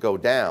prices go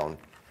down,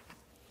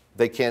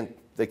 they can't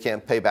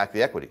pay back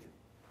the equity.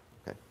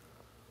 Okay?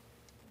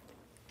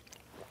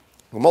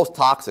 The most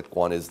toxic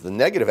one is the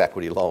negative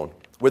equity loan,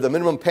 where the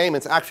minimum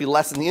payment's actually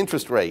less than the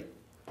interest rate.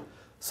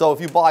 So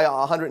if you buy a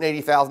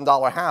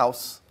 $180,000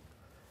 house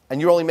and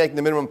you're only making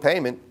the minimum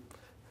payment,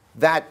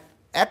 the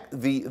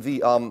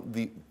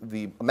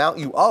amount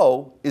you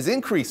owe is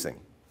increasing,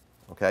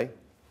 okay,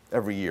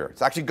 every year.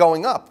 It's actually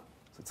going up.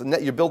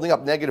 You're building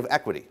up negative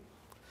equity.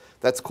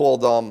 That's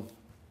called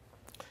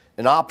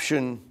an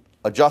option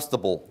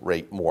adjustable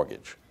rate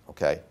mortgage,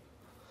 okay?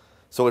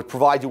 So it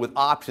provides you with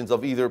options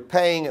of either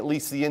paying at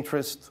least the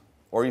interest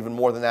or even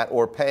more than that,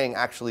 or paying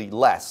actually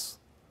less,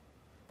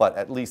 but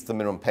at least the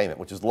minimum payment,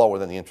 which is lower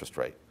than the interest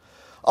rate.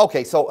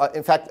 Okay, so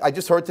in fact, I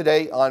just heard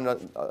today on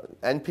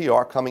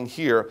NPR coming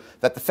here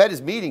that the Fed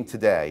is meeting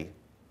today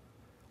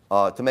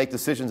to make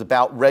decisions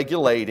about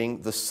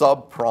regulating the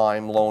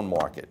subprime loan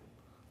market,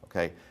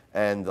 okay?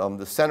 And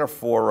the Center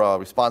for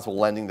Responsible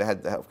Lending, they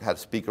had a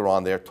speaker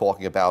on there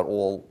talking about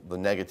all the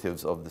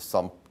negatives of the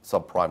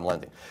subprime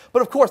lending.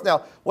 But of course,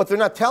 now, what they're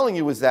not telling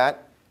you is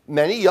that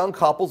many young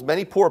couples,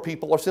 many poor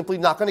people are simply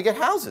not going to get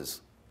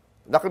houses.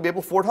 They're not going to be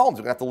able to afford homes.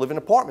 They're going to have to live in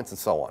apartments and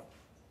so on.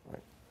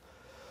 Right?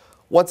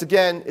 Once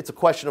again, it's a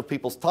question of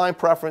people's time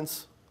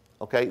preference.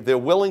 Okay? They're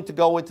willing to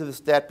go into this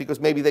debt because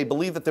maybe they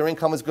believe that their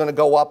income is going to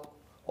go up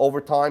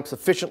over time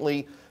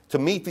sufficiently to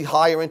meet the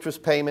higher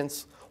interest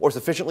payments or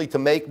sufficiently to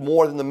make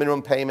more than the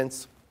minimum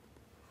payments.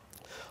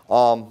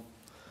 And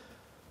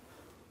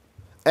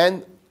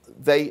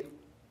they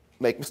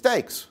make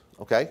mistakes.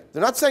 Okay?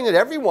 They're not saying that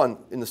everyone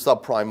in the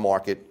subprime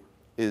market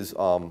is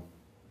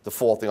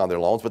defaulting on their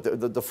loans, but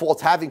the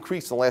defaults have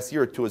increased in the last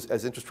year or two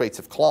as interest rates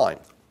have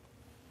climbed.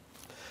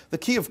 The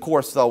key, of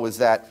course, though, is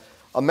that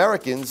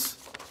Americans,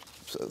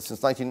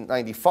 since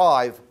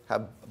 1995,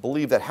 have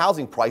believed that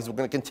housing prices were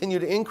going to continue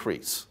to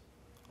increase.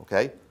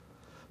 Okay?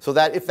 So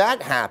that if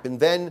that happened,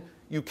 then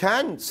you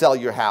can sell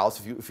your house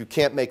if you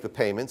can't make the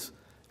payments,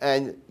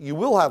 and you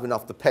will have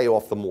enough to pay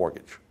off the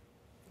mortgage.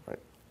 Right?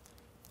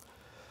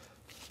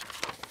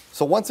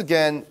 So once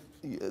again,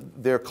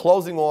 they're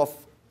closing off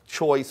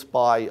choice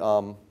by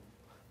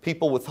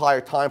people with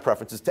higher time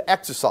preferences to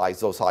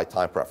exercise those high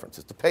time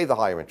preferences, to pay the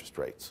higher interest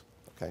rates.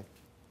 Okay?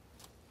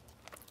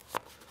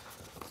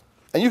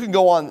 And you can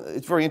go on,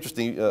 it's very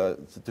interesting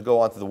to go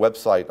onto the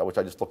website, which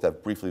I just looked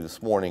at briefly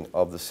this morning,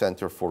 of the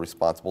Center for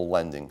Responsible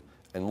Lending,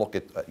 and look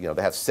at,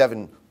 they have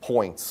 7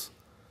 points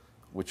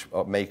which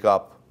make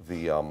up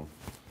the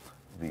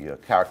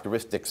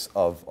characteristics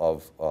of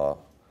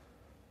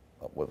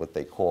what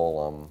they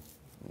call,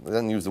 they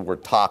don't use the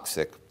word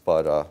toxic,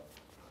 but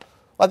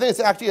I think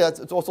it's actually,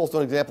 it's also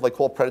an example they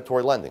call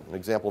predatory lending, an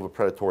example of a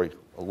predatory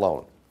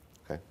loan.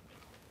 Okay.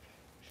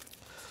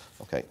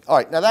 Okay. All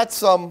right. Now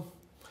that's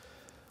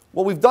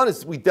what we've done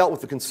is we dealt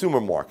with the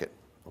consumer market,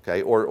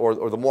 okay,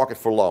 or the market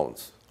for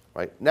loans.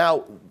 Right.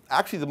 Now,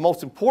 actually, the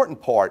most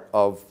important part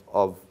of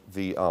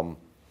the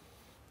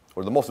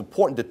or the most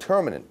important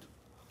determinant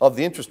of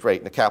the interest rate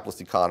in the capitalist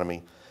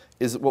economy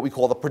is what we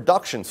call the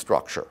production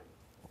structure.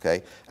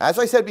 Okay. As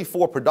I said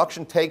before,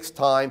 production takes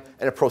time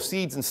and it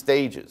proceeds in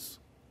stages.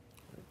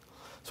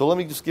 So let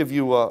me just give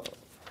you a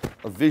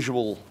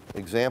visual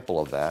example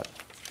of that.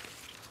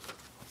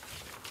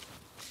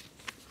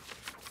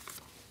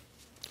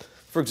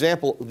 For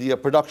example, the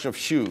production of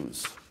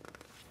shoes.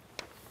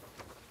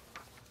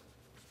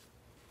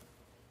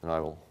 And I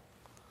will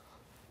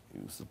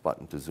use the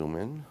button to zoom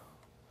in.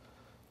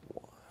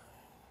 No.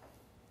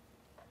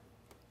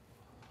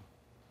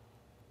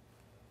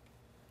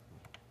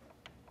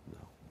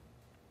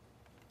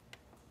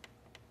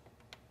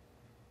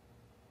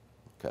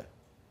 Okay.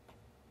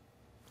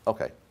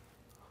 Okay.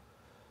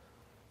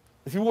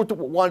 If you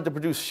wanted to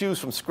produce shoes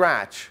from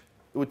scratch,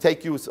 it would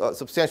take you a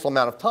substantial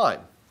amount of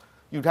time.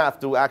 You'd have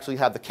to actually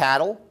have the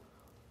cattle,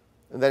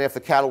 and then if the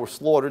cattle were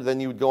slaughtered, then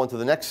you would go into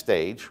the next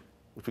stage,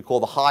 which we call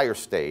the higher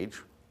stage,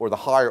 or the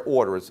higher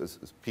order,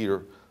 as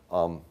Peter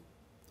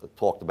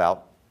talked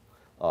about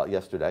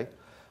yesterday.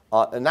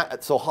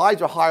 So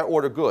hides are higher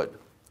order good.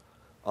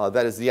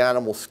 That is the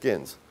animal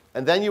skins.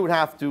 And then you would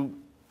have to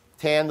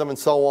tan them and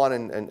so on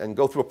and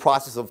go through a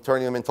process of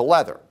turning them into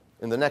leather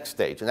in the next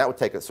stage, and that would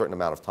take a certain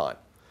amount of time.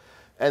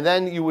 And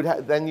then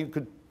you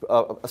could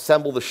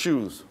assemble the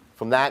shoes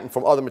from that and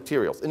from other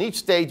materials. In each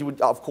stage, you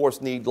would, of course,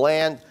 need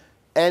land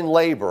and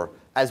labor,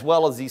 as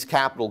well as these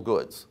capital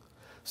goods.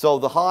 So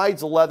the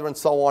hides, the leather, and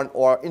so on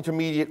are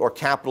intermediate or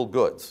capital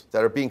goods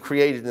that are being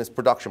created in this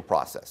production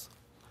process.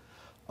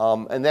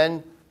 And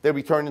then they'll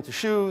be turned into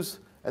shoes,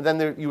 and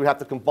then you would have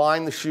to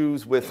combine the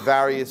shoes with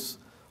various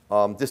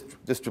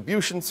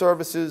distribution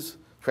services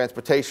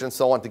transportation, and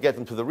so on to get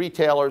them to the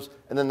retailers,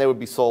 and then they would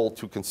be sold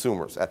to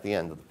consumers at the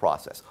end of the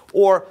process.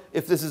 Or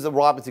if this is a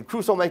Robinson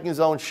Crusoe making his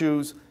own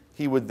shoes,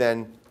 he would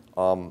then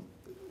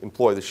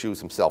employ the shoes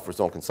himself for his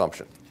own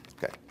consumption.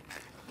 Okay.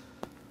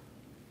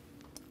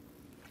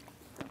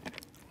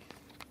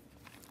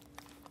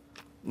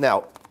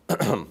 Now,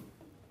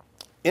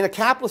 in a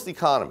capitalist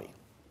economy,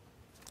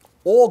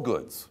 all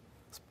goods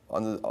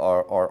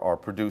are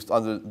produced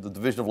under the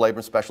division of labor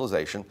and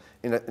specialization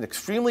in an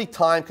extremely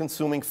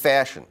time-consuming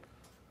fashion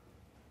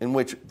in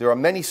which there are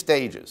many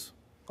stages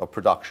of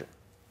production.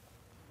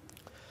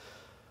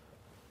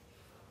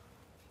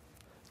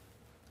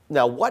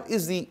 Now, what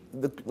is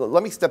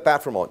let me step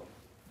back for a moment.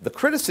 The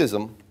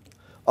criticism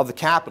of the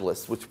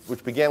capitalist,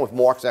 which began with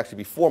Marx, actually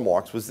before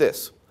Marx, was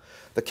this.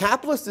 The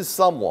capitalist is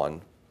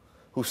someone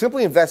who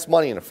simply invests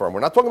money in a firm.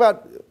 We're not talking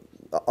about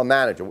a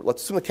manager.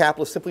 Let's assume the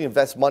capitalist simply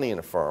invests money in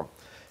a firm,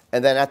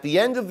 and then at the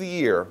end of the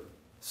year,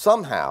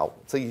 somehow,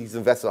 say he's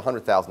invested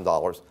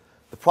 $100,000,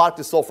 the product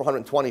is sold for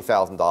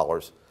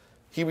 $120,000,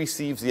 he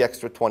receives the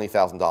extra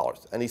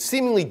 $20,000, and he's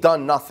seemingly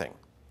done nothing,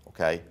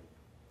 okay?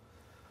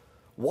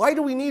 Why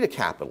do we need a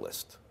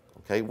capitalist?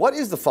 Okay, what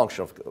is the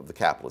function of the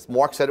capitalist?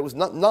 Marx said it was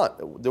none.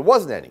 There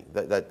wasn't any.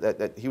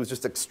 That he was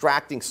just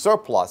extracting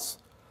surplus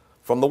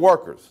from the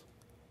workers.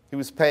 He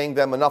was paying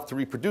them enough to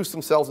reproduce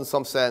themselves in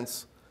some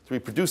sense, to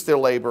reproduce their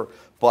labor,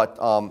 but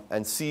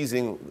and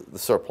seizing the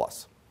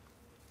surplus.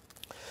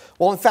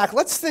 Well, in fact,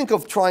 let's think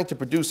of trying to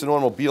produce an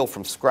automobile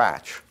from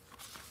scratch.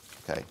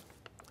 Okay,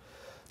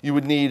 you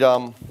would need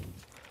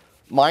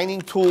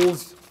mining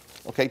tools.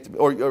 Okay,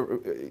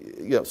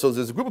 so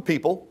there's a group of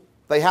people.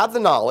 They have the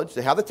knowledge,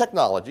 they have the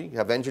technology, you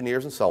have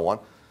engineers and so on,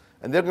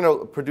 and they're going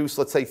to produce,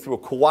 let's say, through a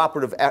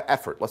cooperative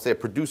effort, let's say a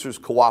producer's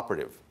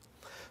cooperative.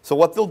 So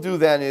what they'll do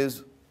then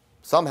is,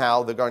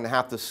 somehow, they're going to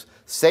have to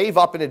save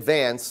up in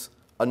advance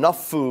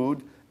enough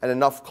food and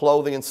enough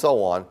clothing and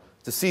so on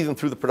to see them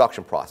through the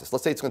production process.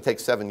 Let's say it's going to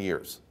take 7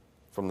 years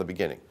from the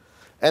beginning.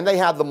 And they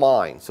have the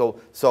mine, so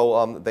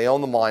they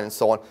own the mine and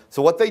so on.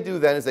 So what they do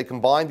then is they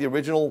combine the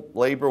original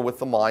labor with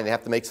the mine, they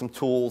have to make some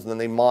tools, and then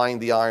they mine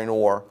the iron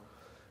ore.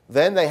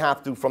 Then they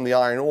have to, from the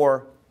iron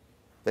ore,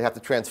 they have to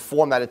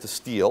transform that into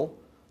steel.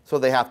 So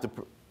they have to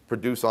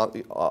produce,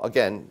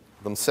 again,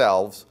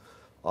 themselves,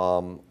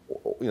 the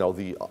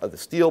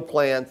steel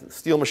plant,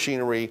 steel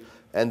machinery,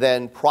 and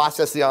then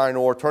process the iron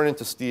ore, turn it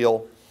into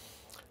steel.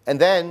 And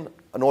then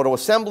an auto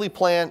assembly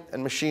plant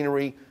and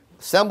machinery,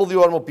 assemble the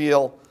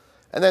automobile,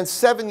 and then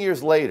 7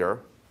 years later,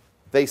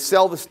 they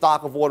sell the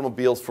stock of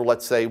automobiles for,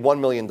 let's say, $1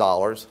 million,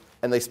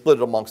 and they split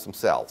it amongst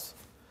themselves.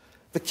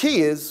 The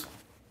key is,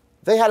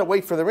 they had to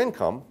wait for their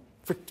income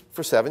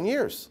for 7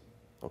 years,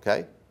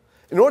 okay?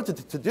 In order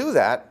to do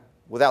that,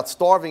 without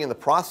starving in the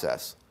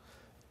process,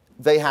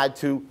 they had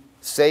to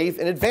save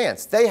in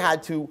advance. They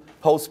had to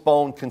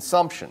postpone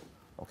consumption,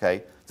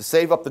 okay, to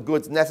save up the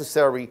goods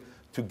necessary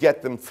to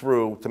get them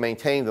through, to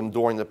maintain them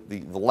during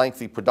the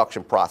lengthy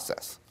production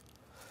process.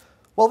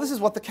 Well, this is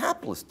what the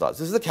capitalist does.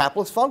 This is the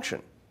capitalist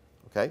function,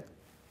 okay?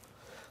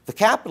 The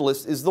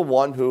capitalist is the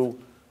one who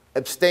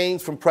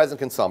abstains from present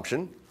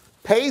consumption,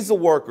 pays the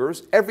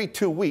workers every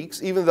 2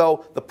 weeks, even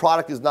though the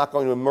product is not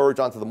going to emerge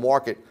onto the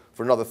market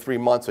for another 3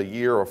 months, a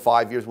year, or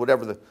 5 years,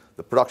 whatever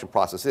the production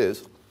process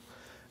is,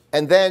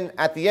 and then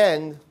at the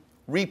end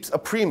reaps a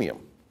premium.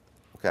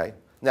 Okay?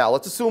 Now,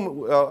 let's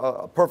assume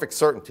a perfect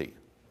certainty.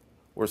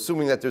 We're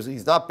assuming that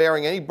he's not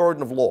bearing any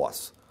burden of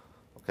loss.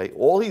 Okay?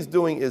 All he's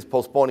doing is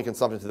postponing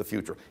consumption to the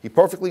future. He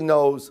perfectly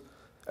knows,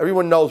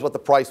 everyone knows what the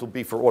price will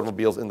be for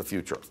automobiles in the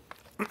future.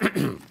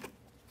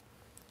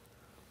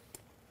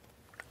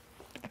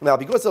 Now,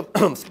 because of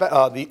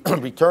the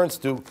returns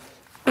to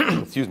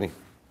excuse me,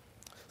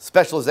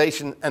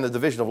 specialization and the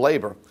division of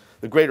labor,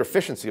 the greater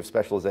efficiency of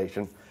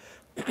specialization,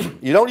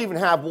 you don't even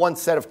have one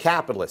set of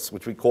capitalists,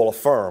 which we call a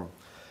firm,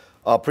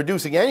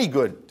 producing any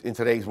good in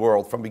today's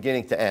world from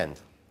beginning to end.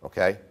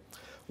 Okay?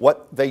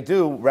 What they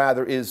do,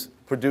 rather, is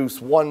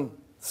produce one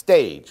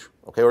stage,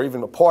 okay, or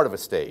even a part of a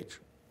stage.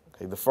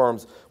 Okay? The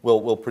firms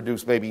will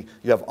produce, maybe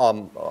you have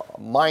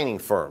mining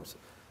firms,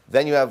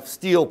 then you have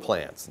steel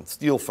plants and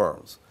steel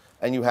firms,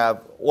 and you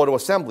have auto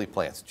assembly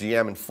plants,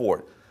 GM and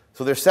Ford.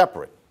 So they're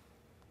separate.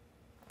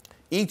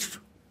 Each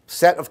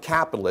set of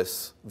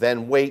capitalists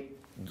then wait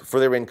for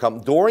their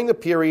income during the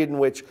period in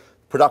which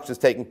production is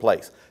taking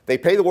place. They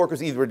pay the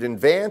workers either in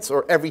advance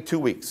or every 2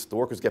 weeks. The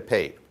workers get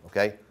paid.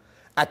 Okay?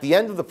 At the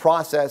end of the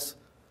process,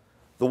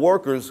 the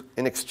workers,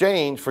 in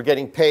exchange for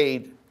getting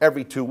paid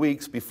every 2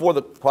 weeks before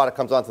the product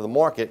comes onto the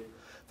market,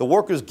 the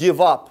workers give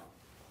up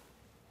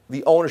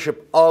the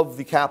ownership of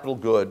the capital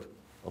good.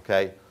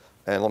 Okay?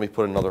 And let me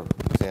put another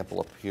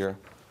example up here.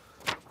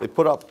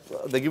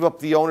 They give up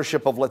the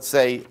ownership of, let's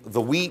say,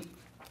 the wheat.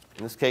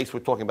 In this case,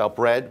 we're talking about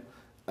bread,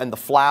 and the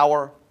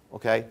flour,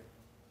 okay,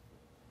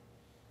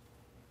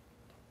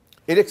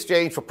 in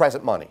exchange for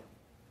present money.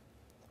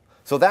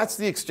 So that's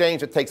the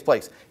exchange that takes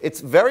place. It's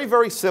very,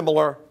 very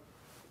similar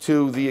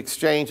to the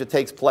exchange that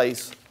takes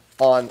place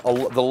on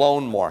the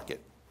loan market.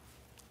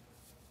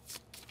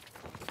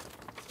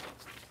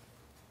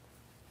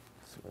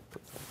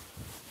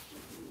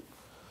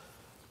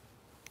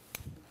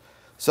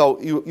 So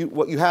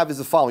what you have is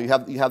the following.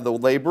 You have the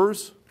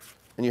laborers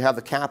and you have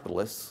the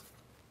capitalists.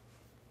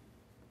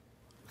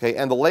 Okay,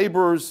 and the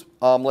laborers,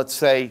 let's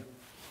say,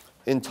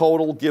 in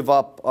total give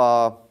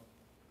up,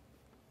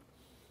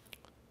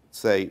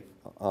 say,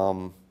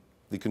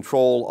 the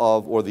control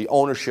of or the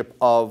ownership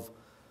of,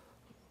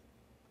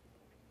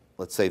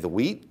 let's say, the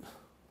wheat.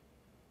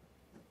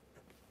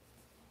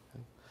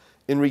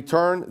 In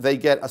return, they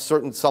get a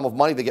certain sum of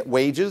money. They get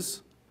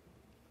wages.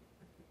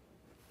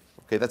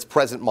 Okay, that's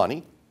present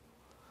money.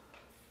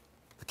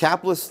 The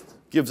capitalist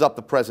gives up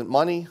the present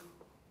money.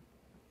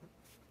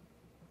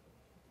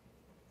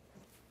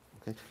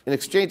 Okay. In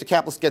exchange, the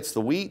capitalist gets the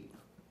wheat.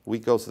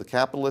 Wheat goes to the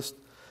capitalist.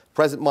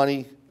 Present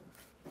money,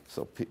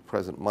 so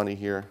present money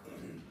here,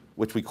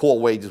 which we call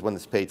wages when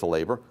it's paid to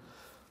labor,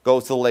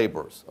 goes to the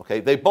laborers. Okay,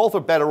 they both are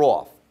better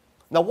off.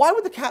 Now, why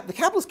would the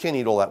capitalist can't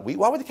eat all that wheat?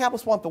 Why would the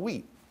capitalist want the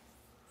wheat?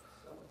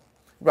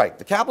 Right,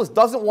 the capitalist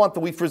doesn't want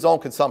the wheat for his own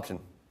consumption.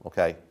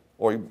 Okay,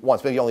 or he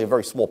wants maybe only a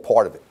very small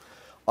part of it.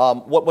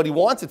 What he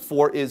wants it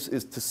for is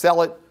to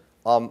sell it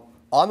on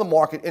the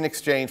market in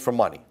exchange for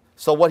money.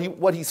 So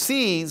what he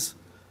sees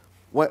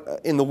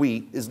in the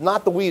wheat is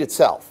not the wheat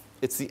itself.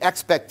 It's the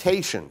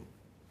expectation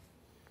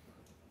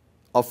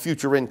of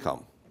future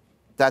income.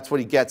 That's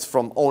what he gets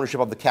from ownership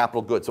of the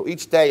capital good. So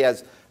each day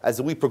as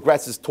the wheat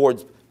progresses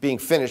towards being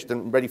finished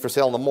and ready for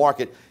sale in the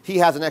market, he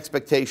has an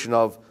expectation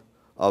of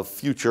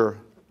future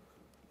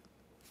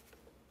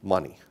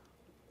money.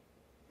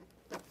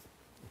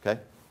 Okay?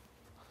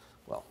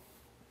 Well,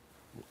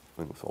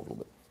 let me move forward a little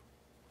bit.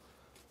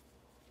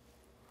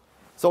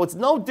 So it's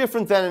no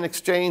different than an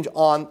exchange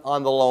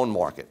on the loan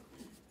market.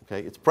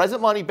 Okay? It's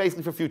present money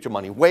basically for future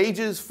money.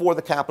 Wages for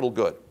the capital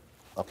good.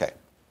 Okay.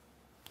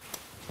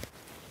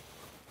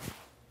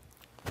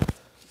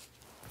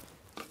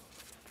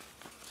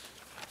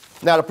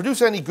 Now, to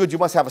produce any good, you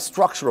must have a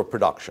structure of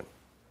production.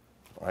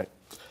 All right?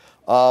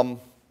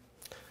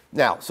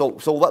 Now, so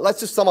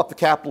let's just sum up the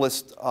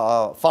capitalist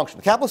function.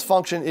 The capitalist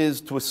function is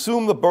to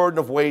assume the burden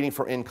of waiting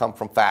for income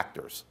from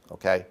factors.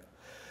 Okay?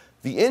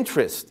 The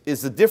interest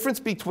is the difference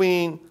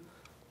between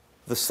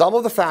the sum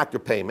of the factor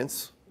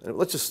payments. And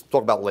let's just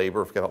talk about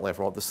labor, forget about labor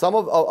for a moment. The sum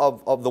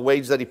of the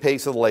wages that he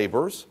pays to the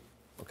laborers,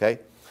 okay?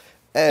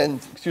 And,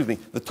 excuse me,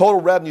 the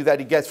total revenue that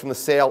he gets from the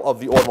sale of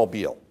the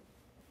automobile.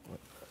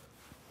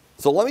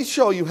 So let me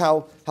show you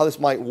how this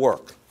might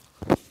work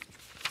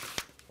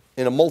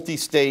in a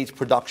multi-stage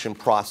production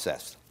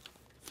process.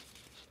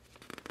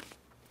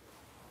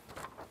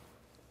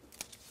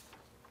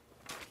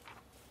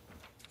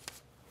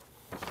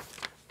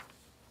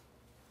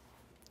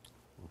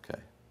 Okay,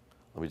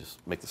 let me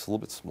just make this a little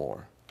bit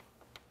smaller.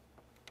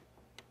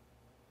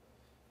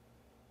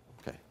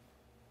 Okay.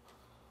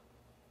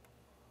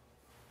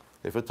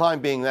 Okay, for the time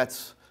being,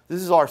 this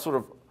is our sort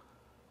of,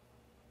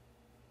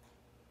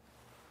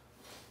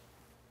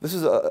 this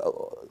is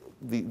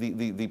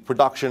the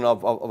production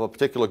of a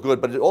particular good,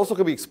 but it also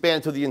can be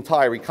expanded to the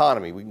entire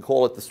economy. We can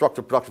call it the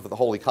structure of production for the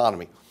whole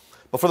economy.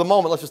 But for the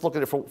moment, let's just look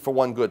at it for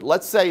one good.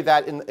 Let's say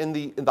that in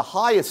the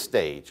highest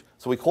stage,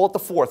 so we call it the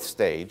fourth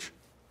stage,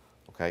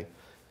 okay,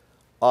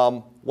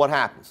 what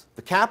happens?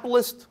 The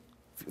capitalist,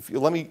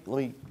 let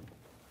me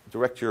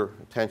direct your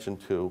attention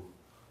to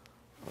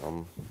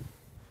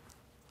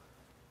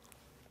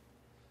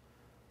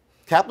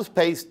capitalist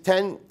pays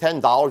 $10.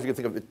 You can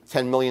think of it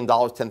 $10 million,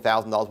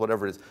 $10,000,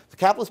 whatever it is. The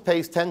capitalist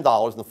pays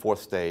 $10 in the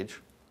fourth stage.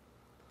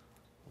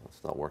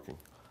 It's not working.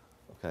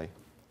 Okay.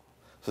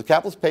 So the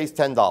capitalist pays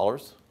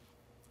 $10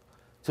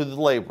 to the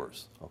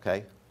laborers.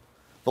 Okay.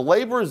 The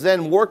laborers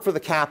then work for the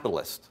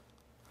capitalist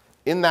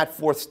in that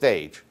fourth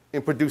stage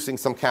in producing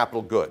some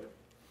capital good.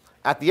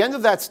 At the end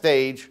of that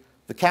stage,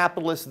 the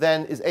capitalist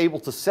then is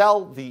able to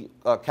sell the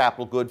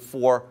capital good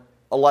for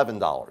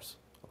 $11.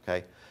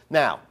 Okay.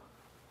 Now,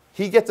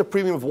 he gets a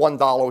premium of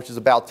 $1, which is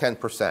about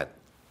 10%.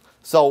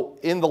 So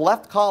in the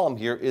left column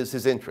here is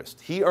his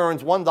interest. He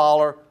earns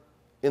 $1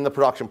 in the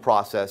production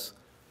process.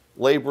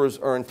 Laborers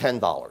earn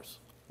 $10.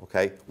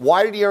 Okay?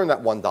 Why did he earn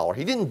that $1?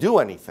 He didn't do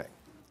anything.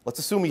 Let's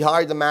assume he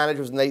hired the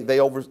managers and they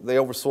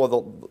oversaw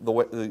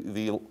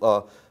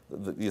the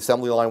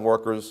assembly line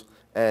workers,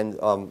 and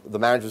the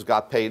managers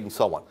got paid and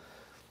so on.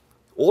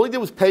 All he did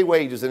was pay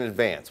wages in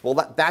advance. Well,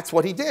 that's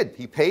what he did.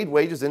 He paid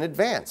wages in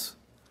advance.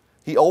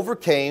 He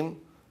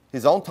overcame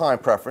his own time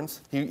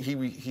preference.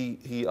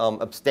 He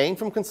abstained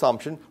from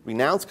consumption,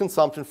 renounced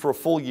consumption for a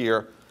full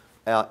year.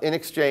 In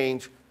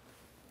exchange,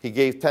 he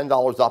gave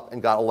 $10 up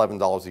and got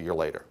 $11 a year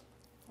later.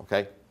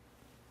 Okay?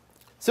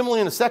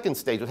 Similarly, in the second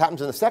stage, what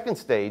happens in the second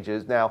stage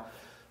is now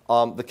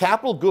the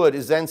capital good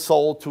is then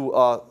sold to,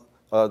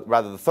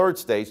 rather the third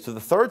stage, to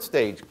the third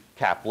stage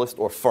capitalist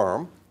or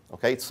firm.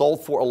 Okay? It's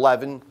sold for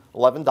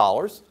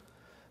 $11.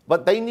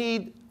 But they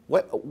need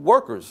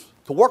workers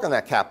to work on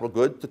that capital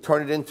good to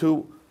turn it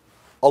into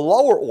a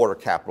lower order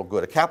capital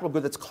good, a capital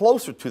good that's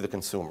closer to the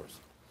consumers.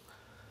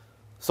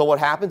 So what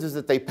happens is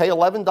that they pay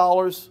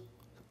 $11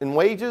 in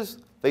wages,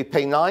 they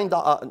pay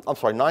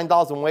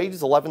 $9 in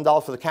wages,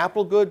 $11 for the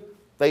capital good,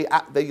 they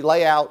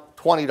lay out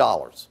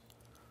 $20.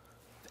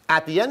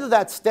 At the end of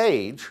that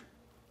stage,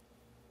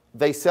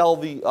 they sell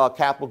the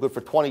capital good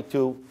for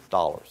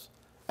 $22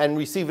 and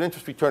receive an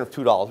interest return of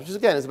 $2, which is,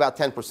 again, is about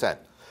 10%.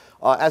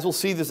 As we'll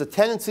see, there's a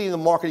tendency in the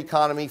market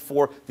economy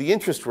for the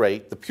interest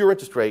rate, the pure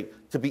interest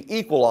rate, to be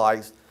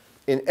equalized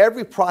in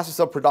every process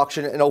of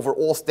production and over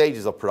all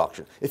stages of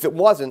production. If it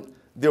wasn't,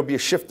 there would be a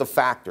shift of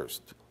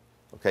factors,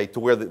 okay, to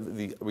where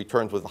the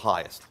returns were the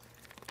highest.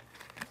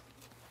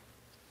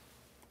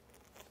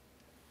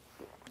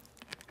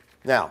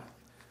 Now,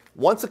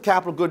 once a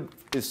capital good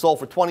is sold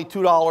for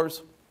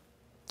 $22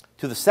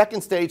 to the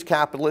second stage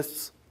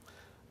capitalists,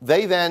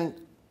 they then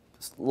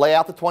lay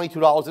out the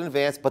 $22 in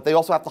advance, but they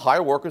also have to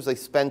hire workers. They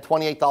spend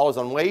 $28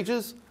 on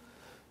wages.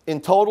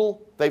 In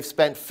total, they've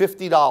spent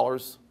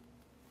 $50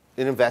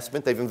 in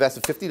investment. They've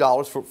invested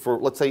 $50 for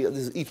let's say,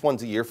 each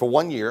one's a year, for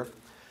 1 year.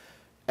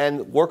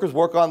 And workers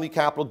work on the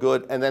capital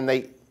good, and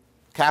then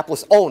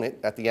capitalists own it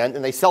at the end,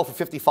 and they sell for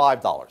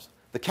 $55.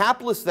 The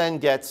capitalist then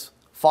gets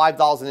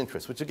 $5 in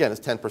interest, which again is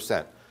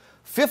 10%.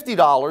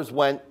 $50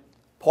 went,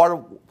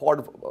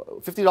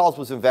 $50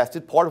 was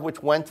invested, part of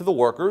which went to the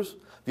workers.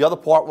 The other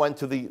part went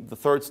to the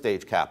third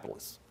stage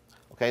capitalists.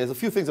 Okay, there's a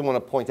few things I want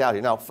to point out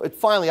here. Now,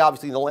 finally,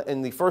 obviously,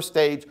 in the first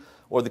stage,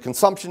 or the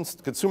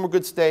consumer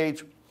goods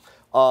stage,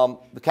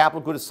 the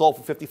capital good is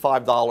sold for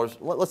 $55.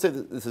 Let's say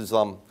that this is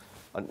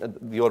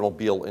the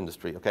automobile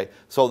industry. Okay,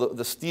 so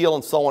the steel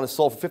and so on is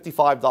sold for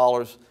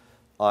 $55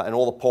 and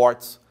all the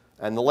parts.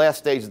 And the last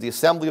stage is the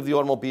assembly of the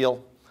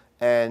automobile.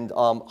 And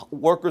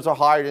workers are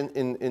hired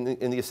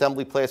in the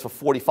assembly place for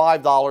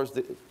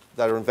 $45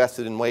 that are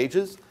invested in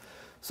wages.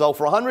 So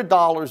for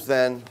 $100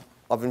 then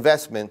of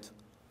investment,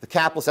 the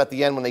capitalists at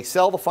the end, when they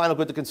sell the final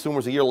good to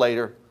consumers a year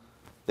later,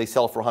 they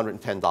sell for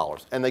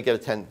 $110. And they get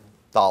a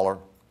 $10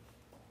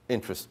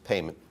 interest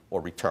payment or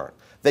return.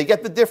 They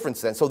get the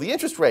difference then. So the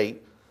interest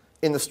rate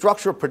in the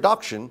structure of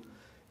production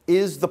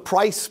is the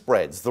price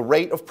spreads, the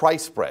rate of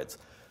price spreads.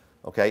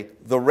 Okay?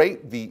 The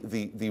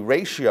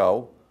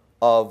ratio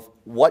of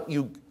what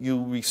you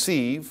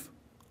receive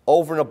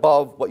over and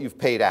above what you've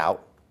paid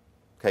out,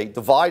 okay,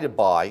 divided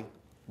by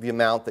the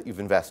amount that you've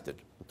invested,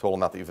 the total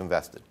amount that you've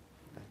invested.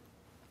 Okay.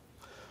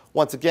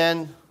 Once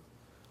again,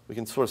 we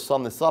can sort of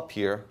sum this up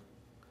here.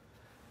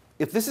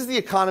 If this is the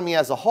economy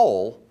as a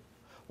whole,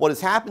 what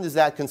has happened is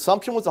that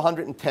consumption was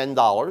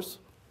 $110.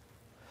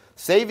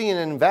 Saving in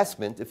an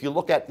investment, if you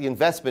look at the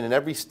investment in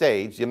every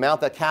stage, the amount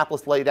that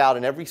capitalists laid out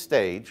in every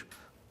stage,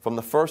 from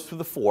the first to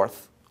the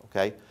fourth,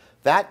 okay,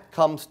 that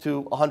comes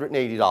to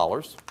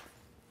 $180.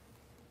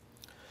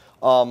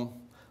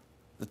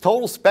 The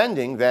total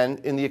spending then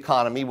in the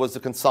economy was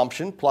the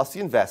consumption plus the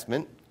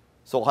investment.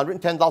 So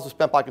 $110 was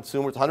spent by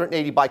consumers,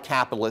 $180 by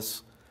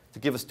capitalists to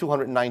give us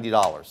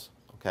 $290.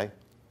 Okay?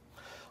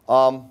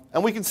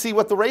 And we can see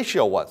what the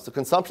ratio was. The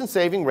consumption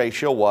saving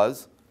ratio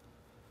was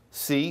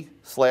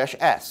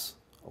C/S.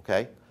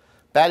 Okay?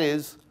 That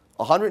is,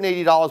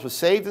 $180 was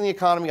saved in the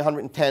economy,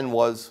 $110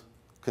 was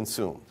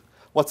consumed.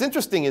 What's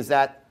interesting is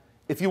that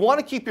if you want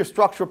to keep your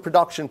structure of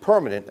production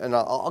permanent, and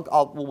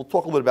we'll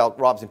talk a little bit about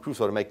Robinson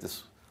Crusoe to make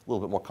this a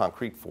little bit more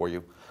concrete for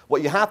you,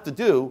 what you have to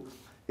do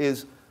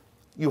is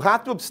you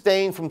have to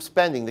abstain from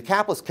spending. The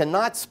capitalists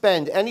cannot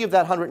spend any of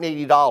that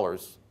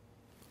 $180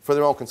 for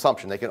their own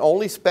consumption. They can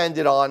only spend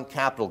it on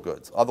capital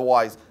goods.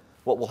 Otherwise,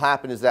 what will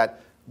happen is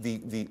that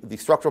the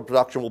structural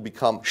production will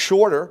become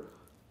shorter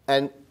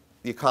and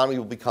the economy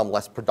will become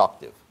less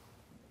productive.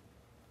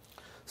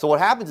 So what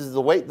happens is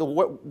the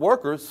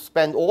workers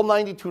spend all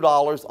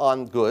 $92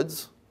 on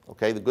goods,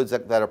 okay, the goods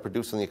that are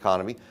produced in the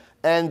economy,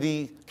 and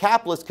the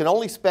capitalists can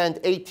only spend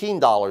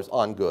 $18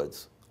 on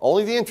goods,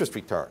 only the interest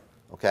return,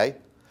 okay?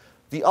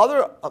 The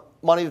other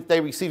money that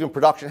they receive in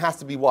production has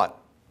to be what?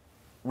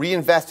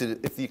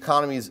 Reinvested if the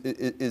economy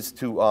is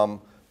to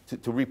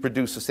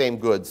reproduce the same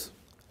goods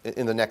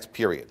in the next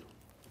period.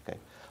 Okay.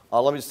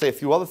 Let me just say a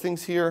few other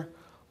things here.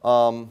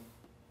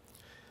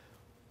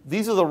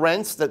 These are the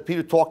rents that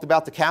Peter talked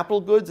about, the capital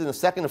goods in the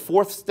second and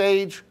fourth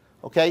stage.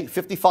 Okay,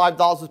 $55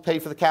 was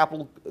paid for the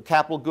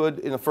capital good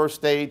in the first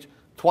stage,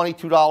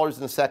 $22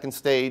 in the second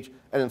stage,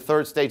 and in the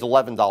third stage,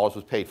 $11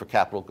 was paid for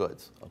capital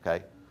goods.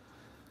 Okay,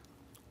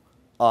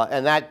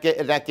 and that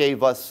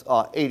gave us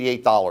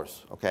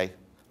 $88. Okay,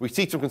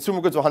 receipts from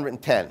consumer goods were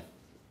 $110.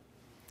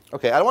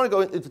 Okay, I don't want to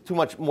go into too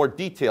much more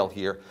detail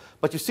here,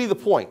 but you see the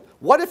point.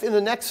 What if in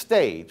the next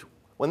stage,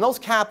 when those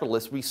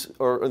capitalists,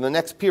 or in the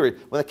next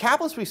period, when the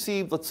capitalist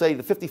received, let's say,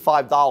 the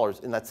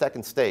 $55 in that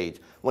second stage,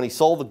 when he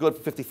sold the good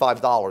for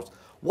 $55,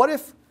 what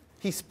if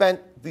he spent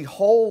the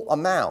whole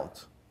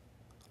amount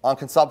on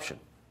consumption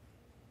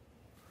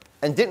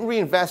and didn't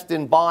reinvest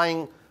in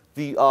buying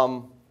the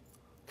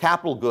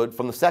capital good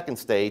from the second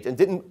stage and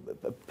didn't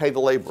pay the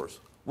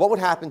laborers? What would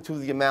happen to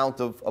the amount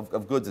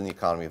of goods in the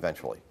economy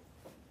eventually?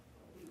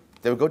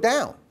 They would go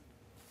down.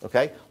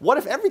 Okay? What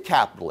if every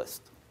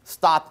capitalist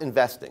stopped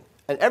investing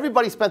and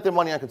everybody spent their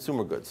money on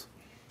consumer goods?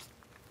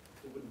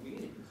 There wouldn't be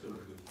any consumer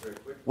goods very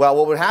quickly. Well,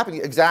 what would happen,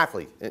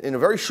 exactly, in a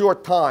very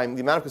short time,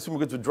 the amount of consumer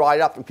goods would dry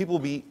up and people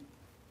would be,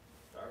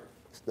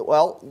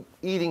 well,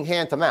 eating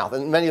hand to mouth,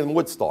 and many of them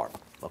would starve.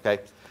 Okay?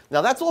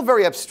 Now, that's all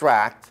very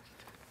abstract,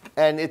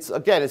 And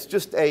again, it's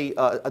just a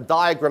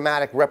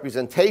diagrammatic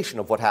representation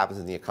of what happens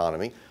in the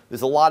economy.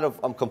 There's a lot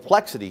of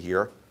complexity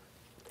here.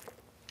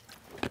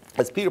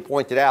 As Peter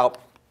pointed out,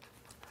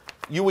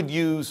 you would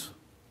use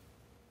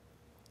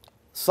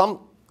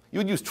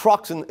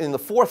trucks in the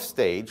fourth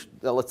stage,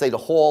 let's say to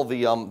haul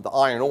the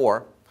iron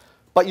ore,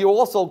 but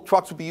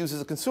trucks would be used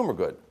as a consumer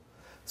good.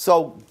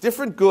 So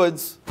different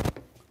goods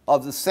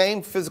of the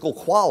same physical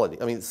quality,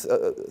 I mean,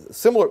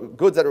 similar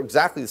goods that are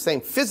exactly the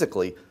same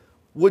physically,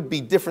 would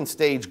be different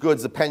stage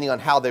goods depending on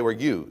how they were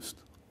used.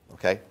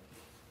 Okay?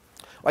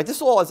 All right,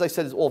 this all, as I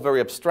said, is all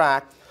very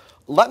abstract.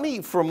 Let me,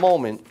 for a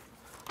moment,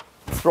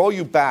 throw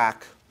you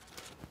back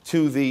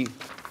to the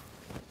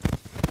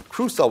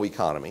Crusoe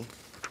economy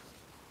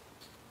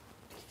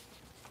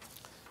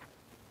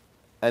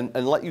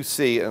and let you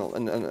see,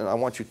 and I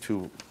want you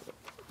to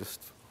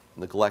just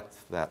neglect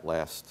that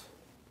last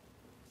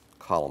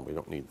column. We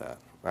don't need that.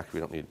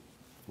 Actually,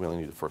 we only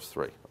need the first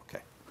three.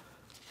 Okay.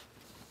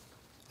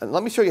 And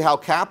let me show you how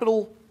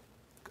capital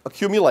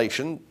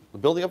accumulation, the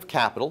building of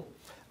capital,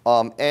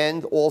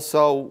 and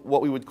also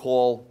what we would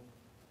call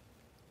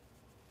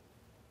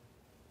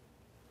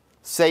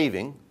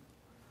saving,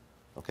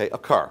 okay,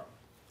 occur.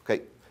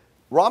 Okay.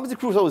 Robinson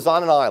Crusoe is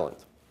on an island.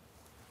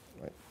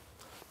 Right?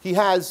 He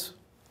has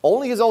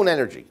only his own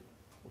energy.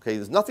 Okay,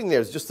 there's nothing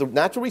there. It's just the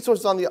natural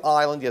resources on the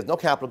island. He has no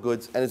capital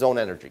goods and his own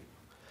energy.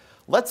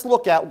 Let's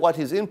look at what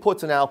his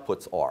inputs and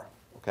outputs are.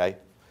 Okay,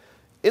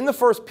 in the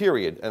first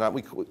period, and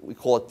we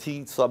call it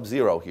T sub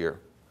 0 here,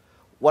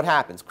 what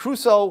happens?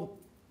 Crusoe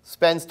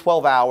spends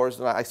 12 hours,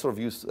 and I sort of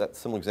use that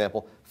similar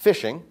example,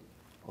 fishing,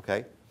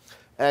 okay,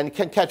 and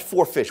can catch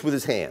 4 fish with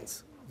his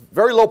hands.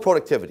 Very low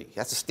productivity. He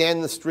has to stand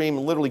in the stream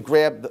and literally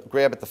grab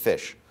at the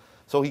fish.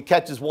 So he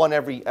catches one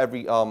every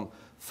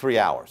 3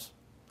 hours.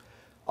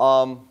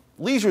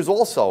 Leisure is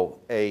also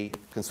a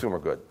consumer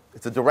good.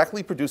 It's a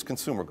directly produced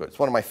consumer good. It's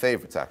one of my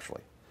favorites,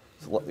 actually.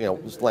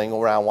 Just laying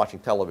around watching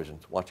television,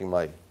 watching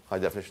my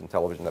high-definition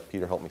television that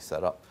Peter helped me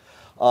set up.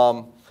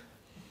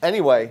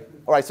 Anyway,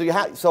 all right,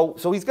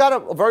 so he's got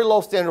a very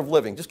low standard of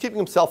living, just keeping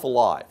himself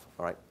alive,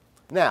 all right?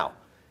 Now,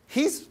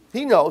 he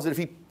knows that if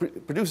he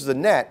produces a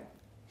net,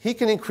 he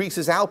can increase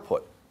his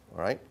output,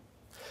 all right?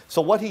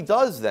 So what he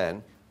does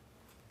then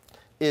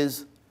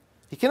is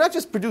he cannot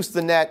just produce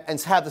the net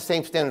and have the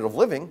same standard of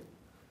living.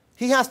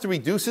 He has to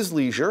reduce his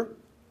leisure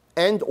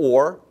and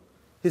or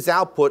his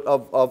output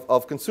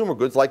of consumer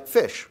goods like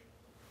fish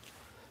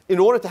in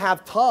order to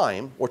have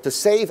time or to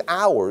save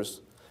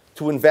hours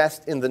to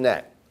invest in the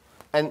net.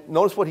 And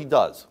notice what he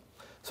does.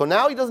 So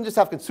now he doesn't just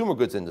have consumer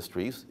goods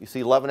industries. You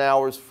see 11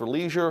 hours for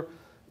leisure,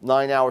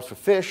 9 hours for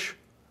fish.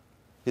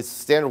 His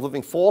standard of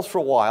living falls for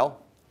a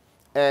while.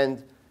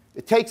 And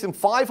it takes him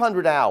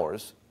 500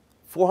 hours,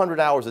 400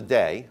 hours a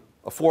day,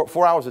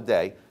 4 hours a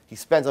day, he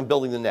spends on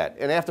building the net.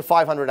 And after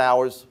 500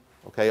 hours,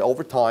 okay,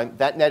 over time,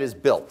 that net is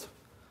built.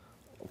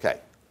 Okay.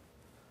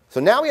 So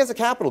now he has a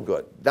capital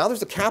good. Now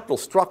there's a capital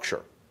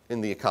structure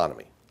in the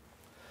economy.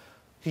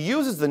 He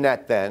uses the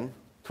net then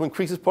to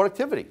increase his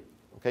productivity.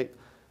 Okay.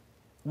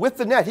 With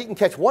the net, he can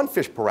catch 1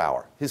 fish per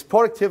hour. His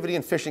productivity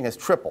in fishing has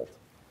tripled.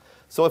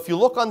 So if you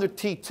look under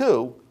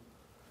T2,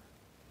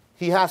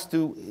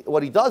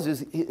 what he does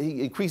is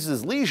he increases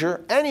his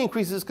leisure and he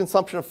increases his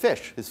consumption of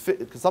fish. His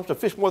consumption of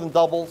fish more than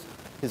doubles.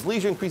 His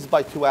leisure increases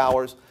by 2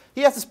 hours.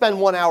 He has to spend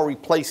 1 hour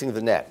replacing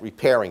the net,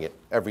 repairing it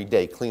every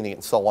day, cleaning it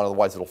and so on,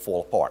 otherwise it'll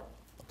fall apart.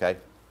 Okay?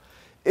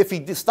 If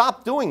he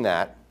stopped doing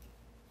that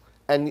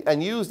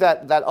and used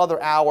that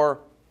other hour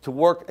to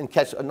work and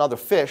catch another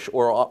fish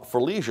or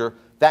for leisure,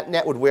 that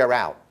net would wear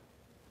out.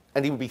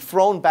 And he would be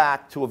thrown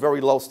back to a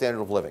very low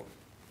standard of living.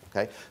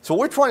 Okay? So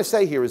what we're trying to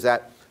say here is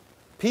that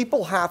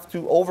people have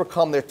to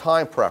overcome their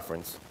time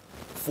preference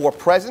for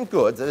present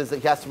goods. That is,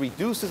 that he has to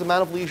reduce his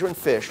amount of leisure and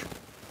fish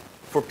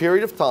for a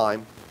period of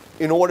time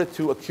in order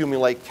to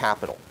accumulate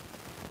capital.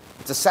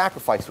 It's a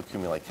sacrifice to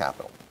accumulate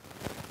capital.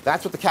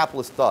 That's what the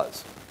capitalist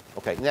does.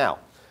 Okay, now,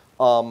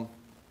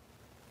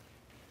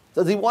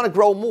 does he want to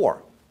grow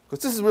more?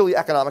 Because this is really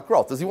economic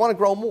growth. Does he want to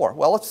grow more?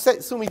 Well,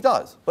 assume he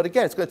does. But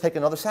again, it's going to take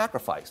another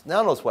sacrifice.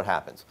 Now notice what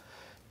happens.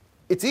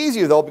 It's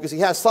easier, though, because he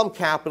has some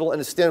capital and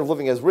his standard of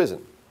living has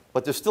risen.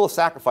 But there's still a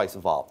sacrifice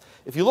involved.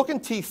 If you look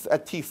at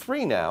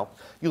T3 now,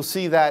 you'll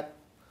see that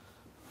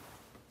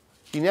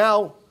he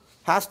now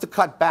has to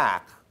cut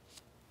back.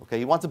 Okay,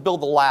 he wants to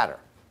build a ladder.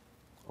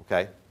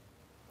 Okay?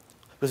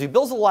 Because if he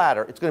builds a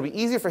ladder, it's going to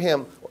be easier for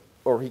him,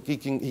 or he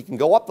can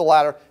go up the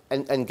ladder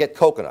and get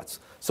coconuts.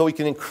 So he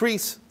can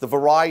increase the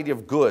variety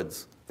of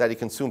goods that he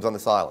consumes on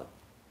this island.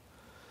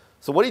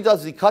 So what he does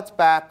is he cuts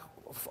back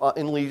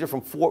in leisure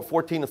from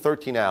 14 to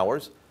 13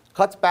 hours,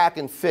 cuts back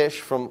in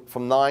fish from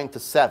 9 to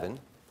 7,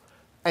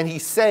 and he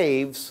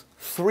saves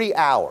 3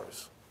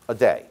 hours a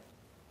day.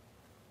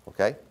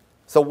 Okay?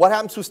 So what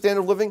happens to his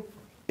standard of living?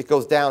 It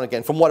goes down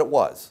again from what it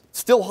was.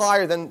 Still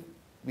higher than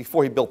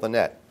before he built the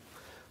net.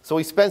 So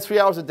he spends 3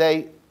 hours a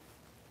day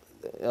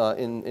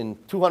in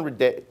 200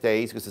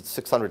 days, because it's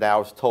 600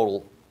 hours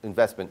total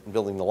investment in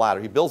building the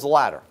ladder. He builds the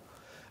ladder.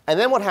 And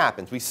then what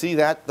happens? We see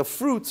that the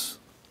fruits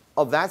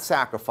of that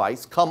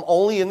sacrifice come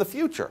only in the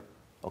future.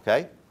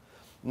 Okay?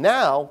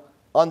 Now,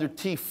 under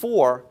T4,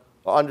 or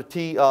under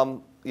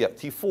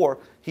T4,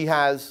 he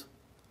has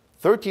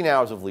 13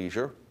 hours of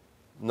leisure,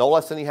 no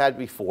less than he had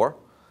before,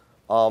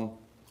 or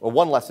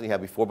one less than he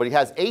had before, but he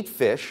has 8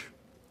 fish,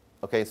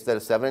 okay, instead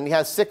of 7, and he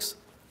has six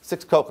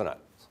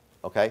coconuts,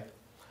 okay?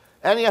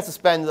 And he has to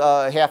spend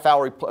a half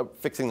hour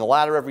fixing the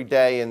ladder every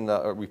day and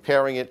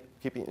repairing it,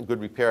 keeping it in good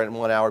repair, and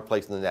 1 hour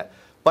placing the net.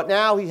 But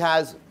now he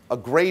has a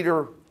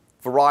greater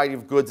variety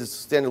of goods. His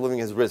standard of living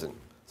has risen.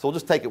 So we'll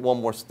just take it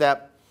one more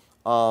step.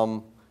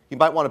 He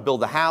might want to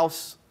build a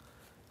house,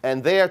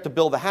 and there, to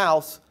build a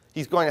house,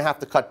 he's going to have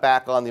to cut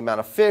back on the amount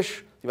of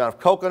fish, the amount of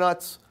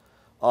coconuts,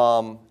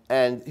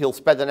 and he'll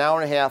spend an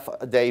hour and a half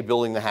a day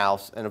building the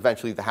house, and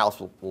eventually the house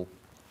will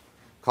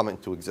come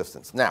into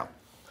existence. Now,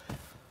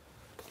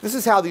 this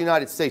is how the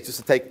United States, just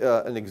to take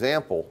an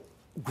example,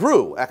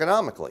 grew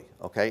economically.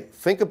 Okay,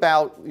 think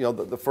about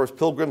the first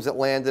pilgrims that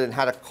landed and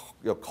had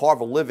to carve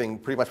a living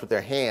pretty much with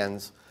their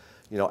hands,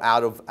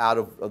 out of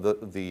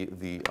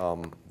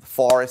the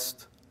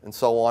forest and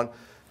so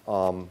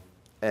on,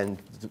 and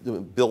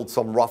build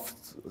some rough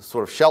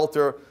sort of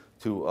shelter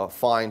to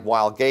find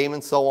wild game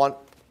and so on.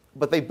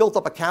 But they built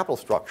up a capital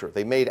structure.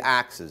 They made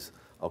axes.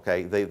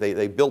 Okay,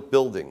 they built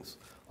buildings.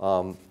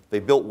 They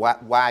built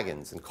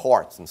wagons and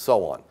carts and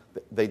so on.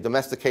 They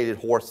domesticated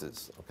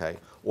horses, okay,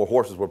 or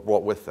horses were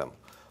brought with them.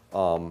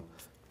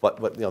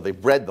 But they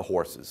bred the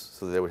horses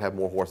so that they would have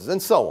more horses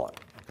and so on,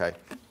 okay.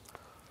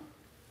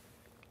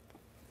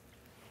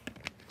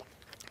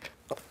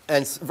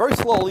 And very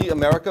slowly,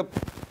 America,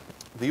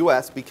 the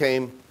U.S.,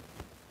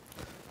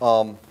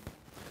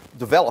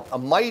 developed a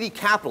mighty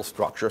capital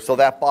structure so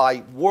that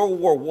by World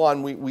War I,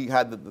 we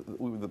had the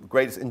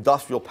greatest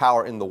industrial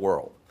power in the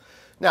world.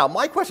 Now,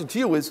 my question to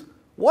you is,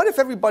 what if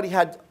everybody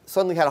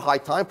suddenly had a high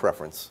time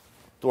preference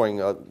during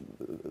the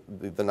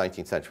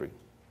 19th century?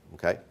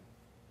 Okay?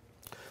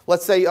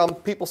 Let's say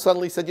people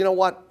suddenly said, you know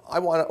what, I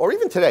want to, or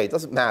even today, it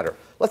doesn't matter.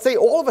 Let's say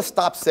all of us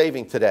stopped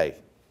saving today.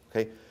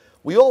 Okay?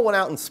 We all went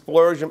out and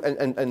splurged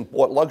and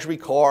bought luxury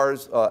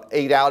cars,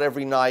 ate out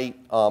every night.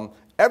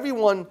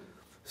 Everyone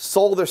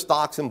sold their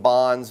stocks and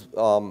bonds,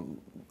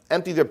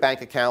 emptied their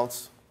bank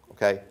accounts.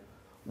 Okay?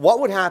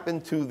 What would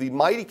happen to the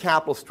mighty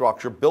capital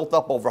structure built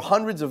up over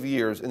hundreds of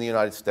years in the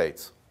United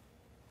States?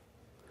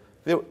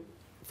 In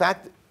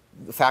fact,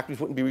 the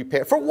factories wouldn't be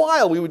repaired. For a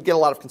while, we would get a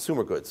lot of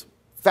consumer goods.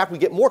 In fact, we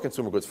get more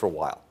consumer goods for a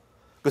while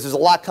because there's a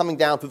lot coming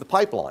down through the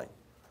pipeline.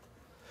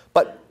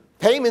 But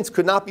payments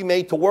could not be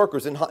made to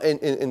workers in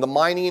the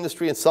mining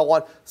industry and so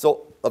on.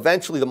 So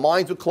eventually, the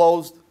mines would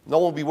close. No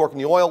one would be working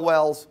the oil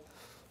wells.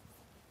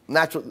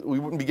 We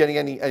wouldn't be getting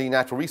any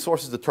natural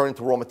resources to turn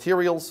into raw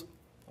materials.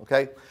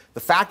 Okay? The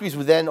factories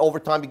would then, over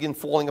time, begin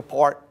falling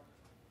apart,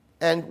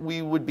 and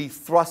we would be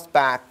thrust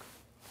back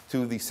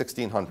to the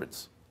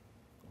 1600s.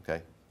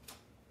 Okay?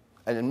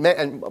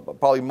 And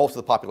probably most of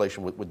the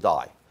population would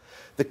die.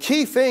 The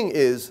key thing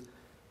is,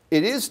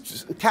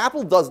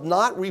 capital does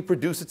not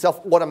reproduce itself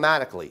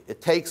automatically.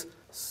 It takes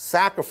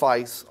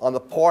sacrifice on the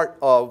part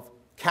of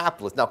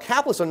capitalists. Now,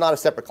 capitalists are not a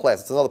separate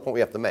class. It's another point we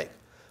have to make.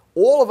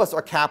 All of us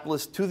are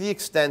capitalists to the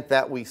extent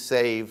that we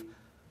save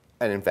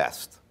and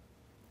invest.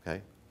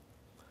 Okay?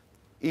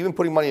 Even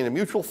putting money in a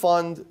mutual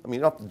fund, I mean,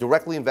 you don't have to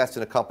directly invest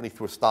in a company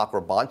through a stock or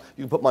a bond.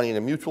 You can put money in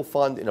a mutual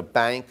fund, in a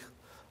bank,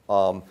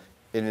 in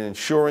an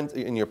insurance,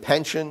 in your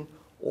pension.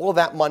 All of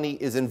that money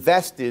is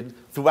invested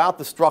throughout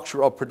the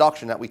structure of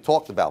production that we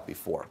talked about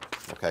before.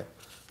 Okay,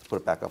 let's put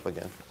it back up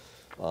again.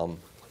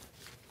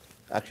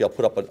 Actually, I'll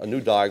put up a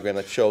new diagram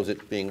that shows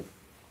it being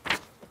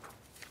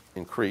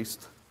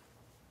increased.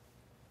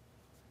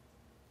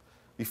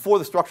 Before,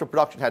 the structure of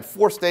production had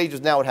 4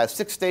 stages. Now it has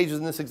 6 stages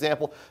in this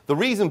example. The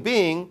reason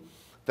being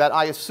that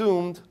I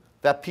assumed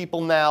that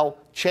people now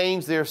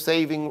change their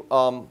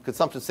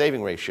consumption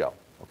saving ratio.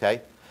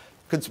 Okay?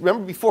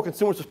 Remember before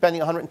consumers were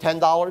spending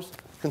 $110?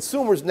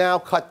 Consumers now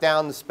cut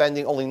down to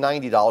spending only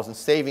 $90 and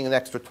saving an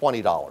extra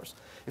 $20.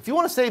 If you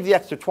want to save the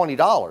extra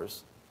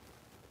 $20,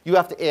 you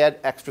have to add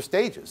extra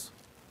stages.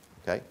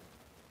 Okay?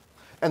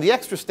 And the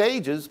extra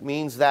stages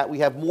means that we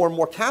have more and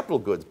more capital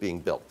goods being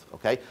built.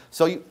 Okay?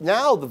 So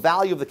now the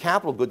value of the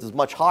capital goods is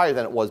much higher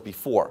than it was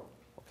before.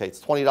 Okay? It's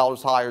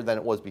 $20 higher than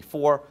it was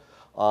before.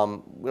 We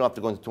don't have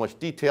to go into too much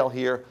detail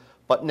here.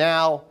 But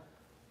now,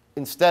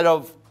 instead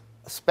of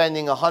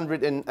spending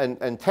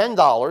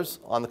 $110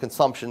 on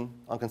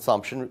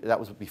consumption, that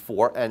was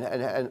before,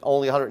 and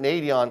only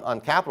 $180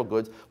 on capital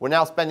goods, we're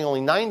now spending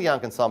only $90 on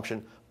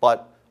consumption,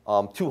 but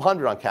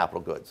 $200 on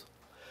capital goods.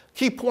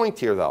 Key point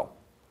here, though.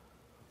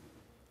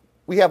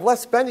 We have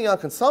less spending on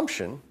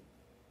consumption.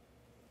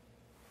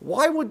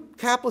 Why would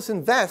capitalists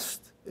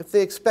invest if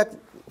they expect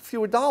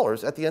fewer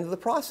dollars at the end of the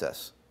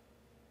process?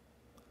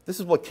 This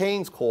is what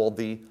Keynes called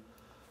the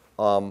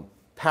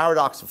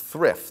paradox of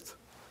thrift.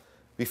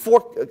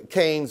 Before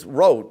Keynes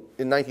wrote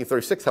in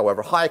 1936,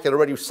 however, Hayek had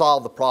already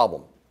solved the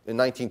problem. In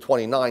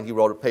 1929, he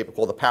wrote a paper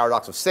called The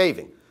Paradox of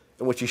Saving,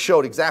 in which he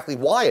showed exactly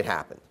why it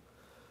happened.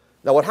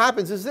 Now, what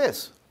happens is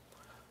this.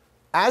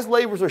 As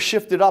laborers are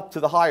shifted up to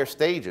the higher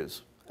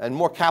stages, and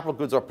more capital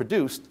goods are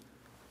produced,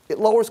 it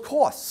lowers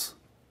costs.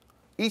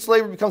 Each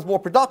labor becomes more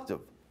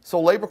productive,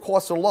 so labor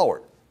costs are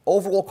lowered.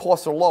 Overall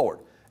costs are lowered.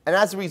 And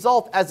as a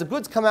result, as the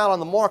goods come out on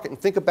the market, and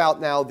think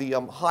about now the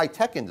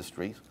high-tech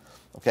industries,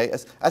 okay,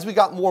 as we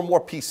got more and more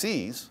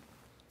PCs,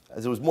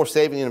 as there was more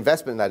saving and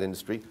investment in that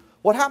industry,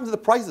 what happened to the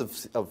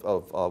prices of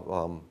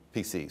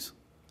PCs?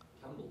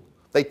 Tumbled.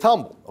 They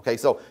tumbled. Okay,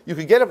 so you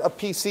could get a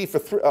PC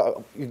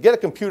for you could get a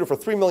computer for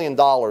 $3 million in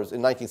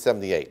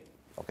 1978.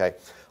 Okay,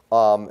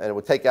 and it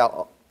would take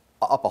up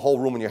a whole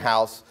room in your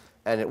house,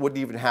 and it wouldn't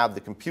even have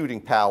the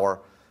computing power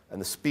and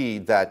the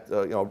speed that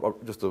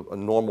just a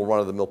normal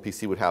run-of-the-mill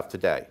PC would have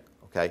today.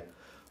 Okay,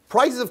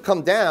 prices have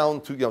come down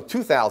to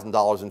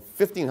 $2,000 and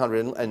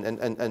 $1,500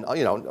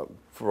 and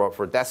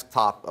for a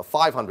desktop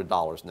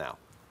 $500 now.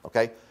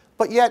 Okay,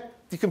 but yet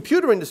the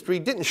computer industry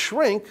didn't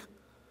shrink.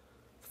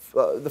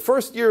 The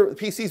first year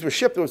PCs were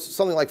shipped, there was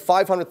something like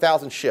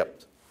 500,000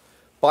 shipped.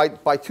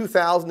 By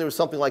 2000, there was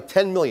something like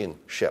 10 million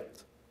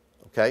shipped.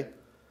 Okay,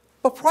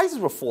 but prices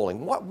were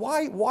falling.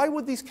 Why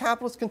would these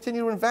capitalists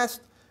continue to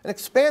invest and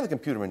expand the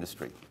computer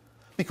industry?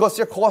 Because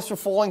their costs are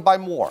falling by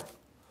more,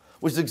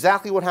 which is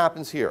exactly what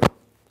happens here.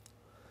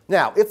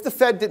 Now, if the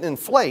Fed didn't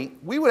inflate,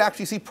 we would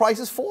actually see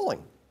prices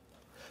falling.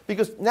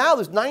 Because now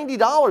there's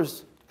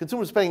 $90,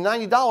 consumers are spending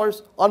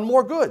 $90 on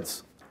more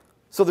goods.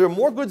 So there are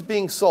more goods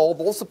being sold,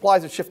 all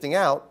supplies are shifting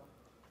out,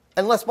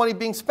 and less money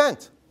being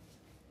spent.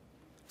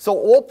 So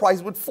all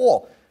prices would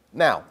fall.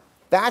 Now,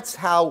 that's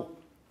how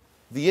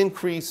the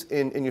increase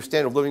in your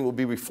standard of living will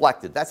be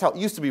reflected. That's how it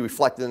used to be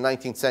reflected in the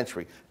 19th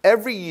century.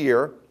 Every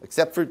year,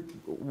 except for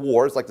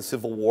wars like the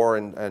Civil War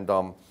and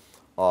in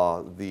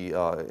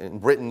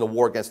Britain, the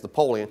war against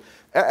Napoleon,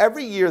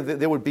 every year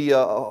there would be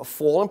a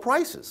fall in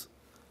prices.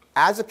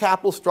 As the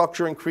capital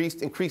structure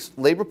increased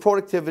labor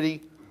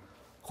productivity,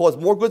 caused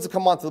more goods to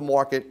come onto the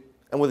market,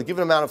 and with a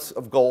given amount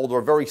of gold, or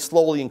a very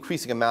slowly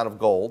increasing amount of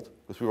gold,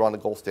 because we were on the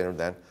gold standard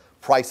then,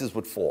 prices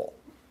would fall.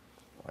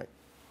 Right?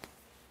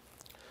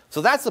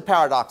 So that's the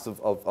paradox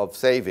of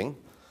saving,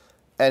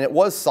 and it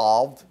was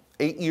solved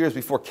 8 years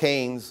before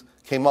Keynes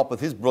came up with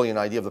his brilliant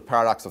idea of the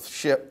paradox of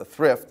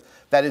thrift.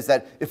 That is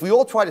that if we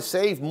all try to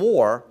save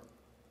more,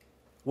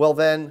 well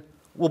then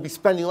we'll be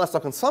spending less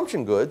on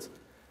consumption goods,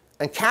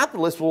 and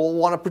capitalists will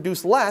want to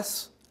produce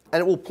less, and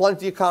it will plunge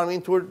the economy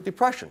into a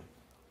depression.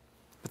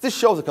 But this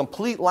shows a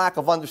complete lack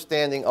of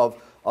understanding of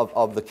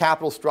the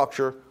capital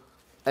structure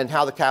and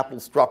how the capital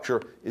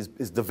structure is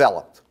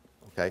developed.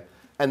 Okay?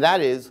 And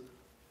that is,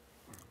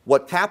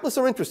 what capitalists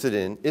are interested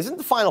in isn't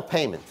the final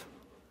payment.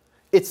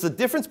 It's the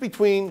difference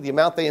between the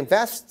amount they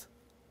invest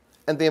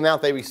and the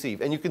amount they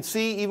receive. And you can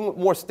see, even with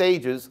more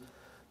stages,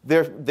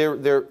 they're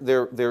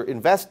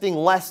investing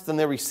less than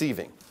they're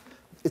receiving.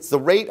 It's the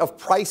rate of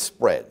price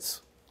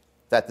spreads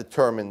that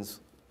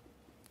determines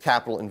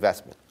capital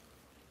investment.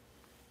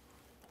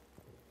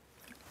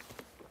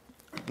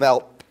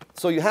 Now,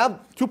 so you have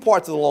two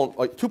parts of the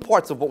loan, two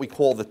parts of what we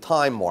call the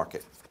time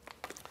market,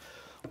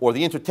 or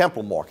the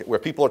intertemporal market, where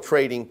people are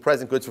trading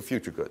present goods for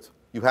future goods.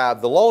 You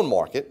have the loan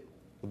market,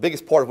 the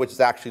biggest part of which is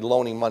actually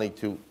loaning money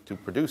to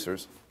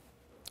producers,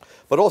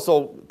 but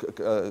also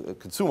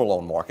consumer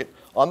loan market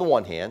on the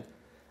one hand,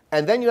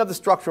 and then you have the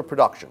structure of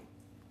production.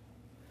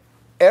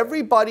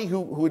 Everybody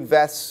who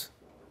invests,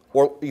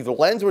 or either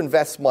lends or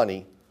invests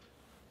money,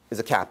 is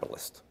a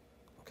capitalist.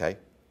 Okay?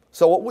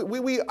 So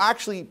we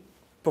actually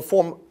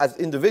perform as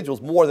individuals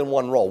more than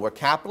one role. We're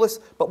capitalists,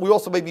 but we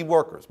also may be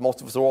workers.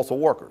 Most of us are also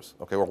workers,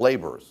 okay, or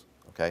laborers,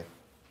 okay?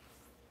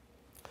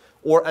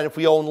 And if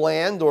we own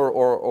land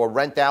or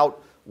rent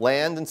out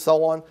land and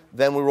so on,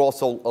 then we're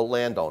also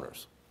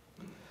landowners.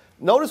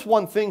 Notice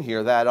one thing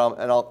here that,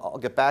 and I'll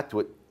get back to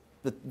it,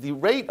 the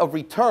rate of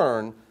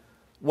return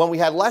when we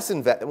had less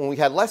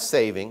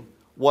saving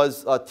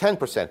was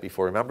 10%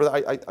 before. Remember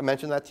I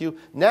mentioned that to you?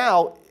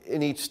 Now,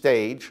 in each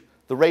stage,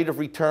 the rate of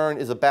return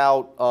is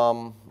about,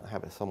 I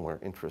have it somewhere,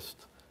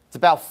 interest. It's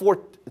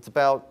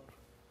about,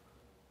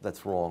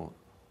 that's wrong.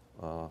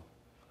 The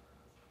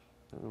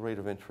rate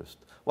of interest.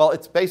 Well,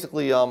 it's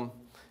basically,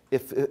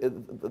 if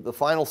the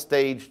final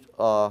stage,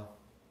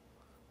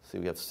 see,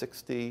 we have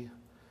 60,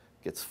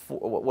 gets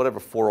whatever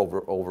 4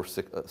 over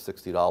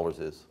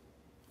 $60 is.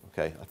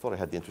 Okay, I thought I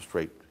had the interest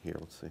rate here,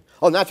 let's see.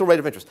 Oh, natural rate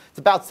of interest. It's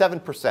about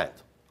 7%,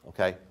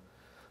 okay?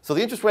 So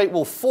the interest rate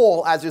will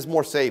fall as there's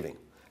more saving.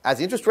 As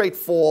the interest rate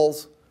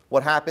falls,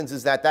 what happens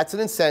is that that's an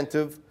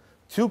incentive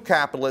to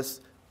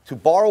capitalists to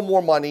borrow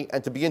more money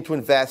and to begin to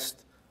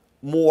invest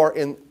more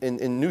in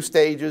new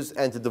stages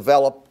and to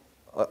develop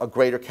a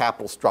greater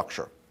capital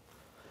structure.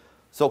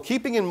 So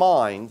keeping in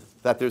mind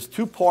that there's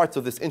two parts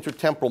of this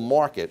intertemporal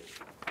market,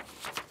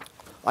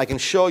 I can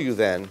show you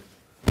then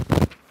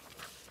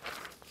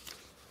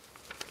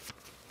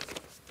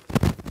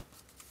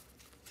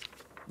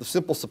the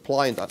simple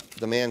supply and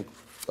demand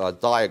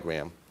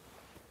diagram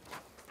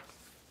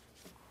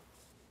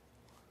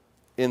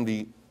in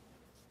the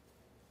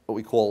what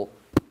we call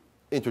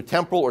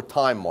intertemporal or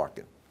time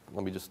market.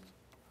 Let me just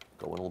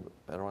go in a little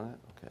bit better on that.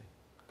 Okay.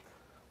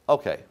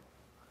 Okay.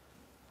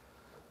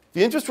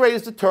 The interest rate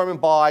is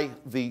determined by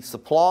the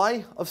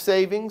supply of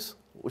savings,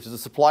 which is the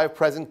supply of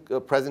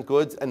present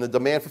goods, and the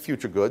demand for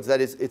future goods.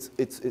 That is,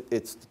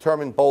 it's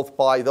determined both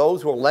by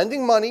those who are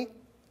lending money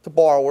to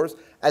borrowers,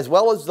 as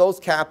well as those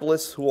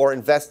capitalists who are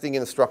investing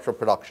in the structure of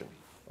production.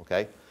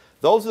 Okay?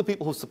 Those are the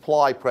people who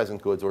supply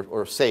present goods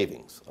or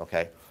savings.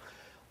 Okay?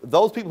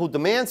 Those people who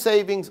demand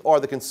savings are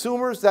the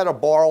consumers that are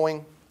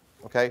borrowing,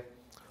 okay?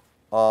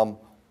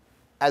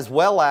 As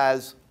well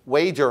as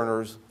wage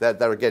earners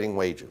that are getting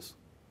wages.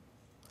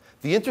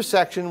 The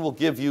intersection will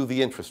give you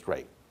the interest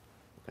rate.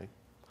 Okay?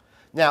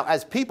 Now,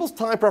 as people's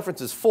time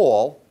preferences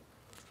fall,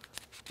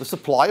 the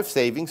supply of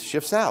savings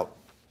shifts out.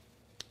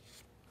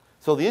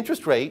 So the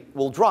interest rate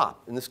will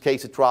drop. In this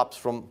case, it drops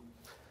from,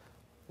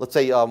 let's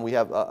say we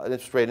have an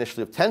interest rate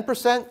initially of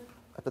 10%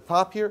 at the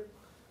top here.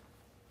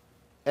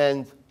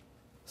 And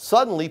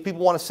suddenly, people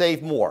want to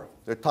save more.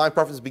 Their time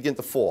preferences begin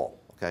to fall.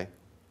 Okay?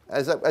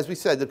 As we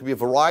said, there could be a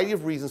variety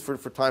of reasons for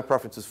time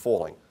preferences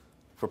falling,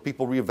 for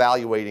people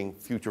reevaluating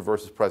future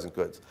versus present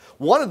goods.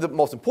 One of the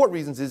most important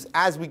reasons is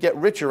as we get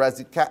richer, as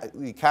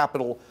the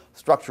capital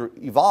structure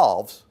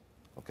evolves,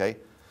 okay,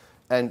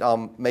 and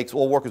makes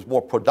all workers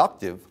more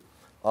productive,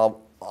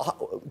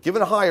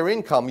 given a higher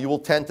income, you will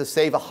tend to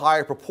save a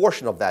higher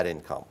proportion of that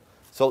income.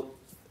 So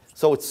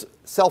it's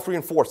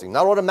self-reinforcing,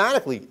 not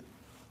automatically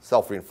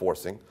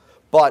self-reinforcing,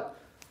 but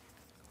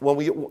when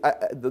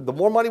the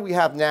more money we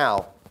have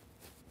now,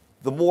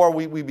 the more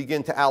we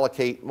begin to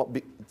allocate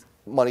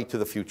money to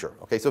the future.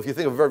 Okay, so if you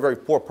think of a very, very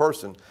poor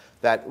person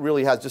that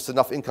really has just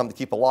enough income to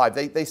keep alive,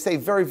 they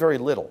save very, very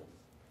little.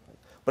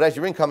 But as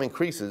your income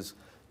increases,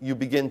 you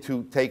begin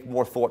to take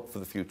more thought for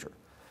the future.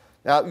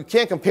 Now, you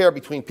can't compare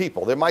between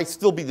people. There might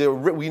still be,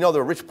 we know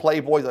there are rich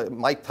playboys, like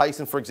Mike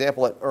Tyson, for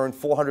example, that earned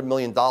 $400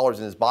 million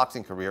in his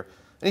boxing career,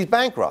 and he's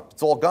bankrupt.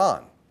 It's all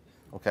gone.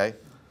 Okay?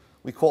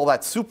 We call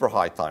that super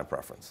high time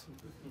preference.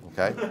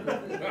 Okay?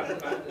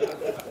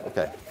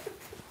 Okay.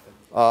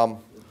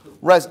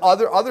 Whereas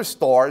other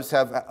stars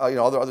have,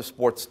 other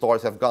sports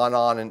stars have gone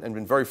on and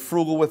been very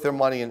frugal with their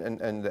money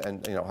and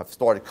have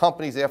started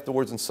companies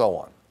afterwards and so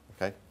on.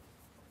 Okay.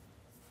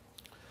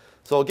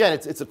 So again,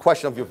 it's a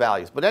question of your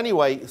values. But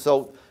anyway,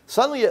 so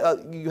suddenly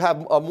you have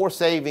more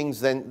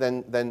savings than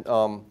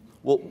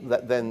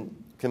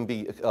can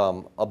be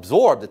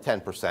absorbed at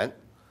 10%,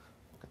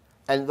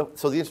 and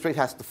so the interest rate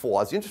has to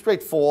fall. As the interest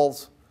rate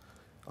falls,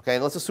 okay,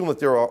 and let's assume that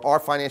there are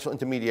financial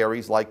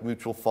intermediaries like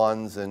mutual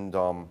funds and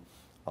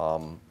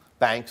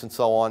banks and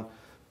so on.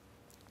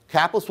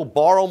 Capitalists will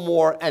borrow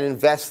more and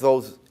invest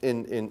those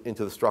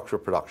into the structure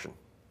of production.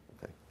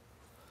 Okay.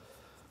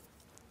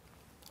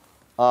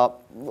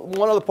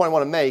 One other point I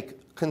want to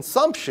make,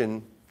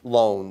 consumption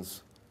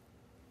loans,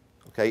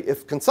 okay,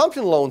 if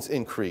consumption loans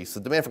increase, the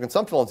demand for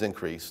consumption loans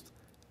increased,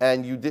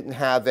 and you didn't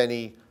have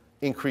any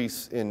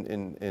increase in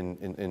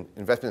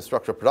investment in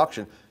structure of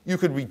production, you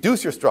could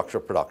reduce your structure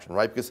of production,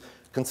 right? Because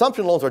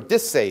consumption loans are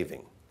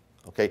dis-saving.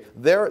 Okay,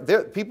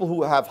 people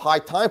who have high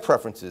time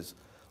preferences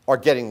are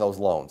getting those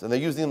loans, and they're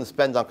using them to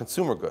spend on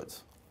consumer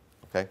goods.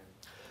 Okay,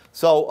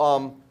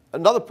 so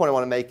another point I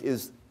want to make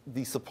is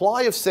the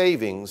supply of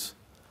savings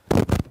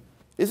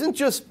isn't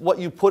just what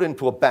you put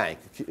into a bank.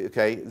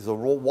 Okay, there's a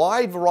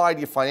wide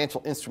variety of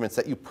financial instruments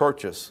that you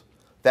purchase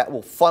that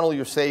will funnel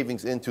your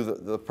savings into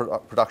the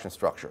production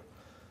structure.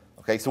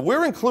 Okay, so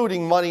we're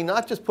including money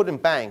not just put in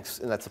banks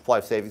in that supply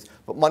of savings,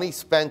 but money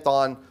spent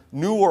on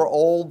new or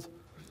old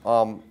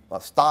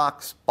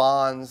stocks,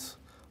 bonds,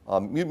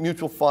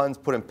 mutual funds,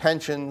 put in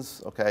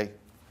pensions, okay?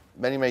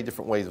 Many, many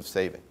different ways of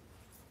saving.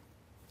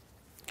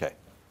 Okay.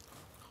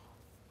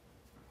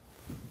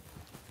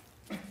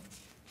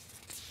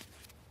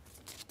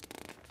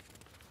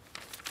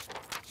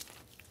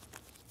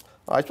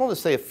 I just wanted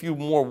to say a few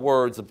more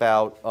words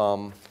about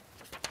well,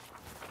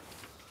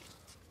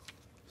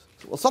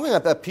 something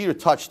that Peter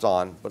touched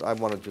on, but I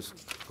want to just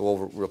go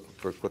over real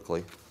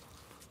quickly.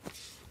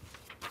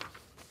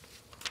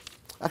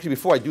 Actually,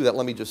 before I do that,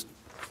 let me just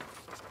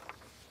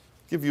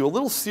give you a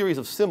little series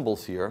of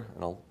symbols here,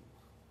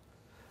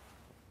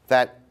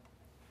 that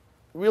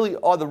really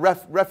are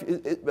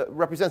it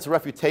represents a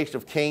refutation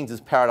of Keynes's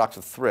paradox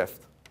of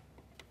thrift.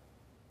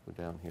 Go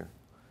down here.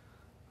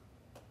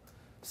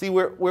 See,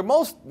 where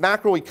most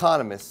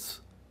macroeconomists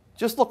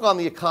just look on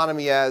the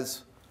economy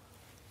as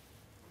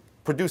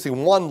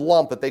producing one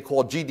lump that they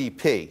call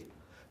GDP.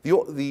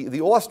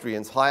 The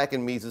Austrians, Hayek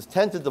and Mises,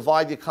 tend to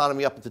divide the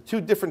economy up into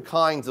two different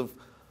kinds of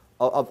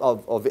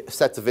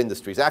sets of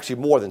industries. Actually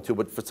more than two,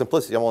 but for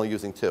simplicity I'm only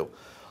using two.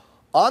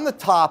 On the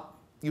top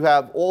you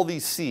have all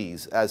these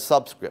C's as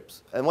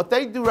subscripts, and what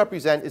they do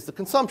represent is the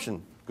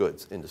consumption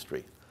goods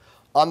industry.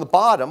 On the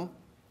bottom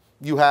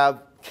you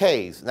have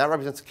K's, and that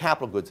represents the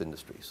capital goods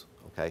industries.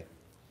 Okay?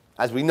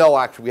 As we know,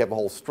 actually we have a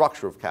whole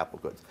structure of capital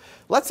goods.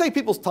 Let's say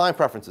people's time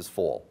preferences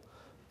fall.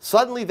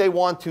 Suddenly they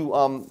want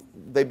to,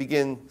 they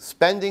begin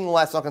spending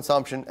less on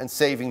consumption and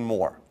saving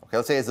more. Okay,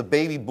 let's say as the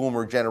baby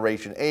boomer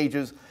generation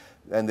ages,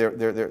 and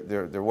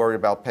they're worried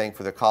about paying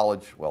for their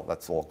college. Well,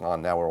 that's all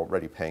gone now. We're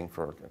already paying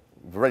for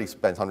we've already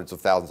spent hundreds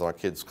of thousands on our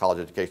kids' college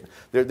education.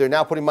 They're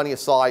now putting money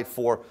aside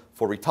for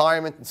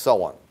retirement and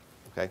so on.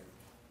 Okay?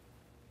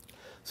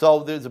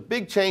 So there's a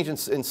big change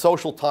in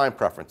social time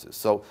preferences.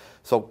 So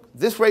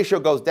this ratio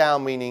goes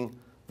down, meaning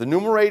the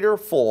numerator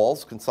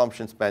falls,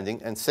 consumption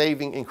spending, and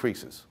saving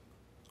increases.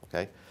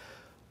 Okay?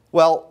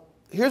 Well,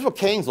 here's what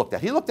Keynes looked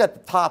at. He looked at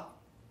the top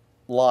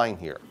line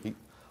here.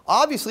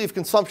 Obviously, if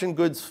consumption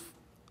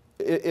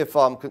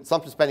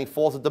spending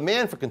falls, the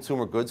demand for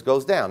consumer goods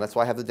goes down. That's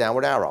why I have the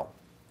downward arrow.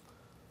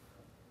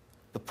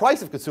 The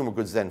price of consumer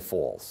goods then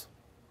falls.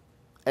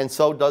 And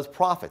so does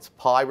profits.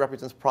 Pi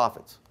represents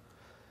profits.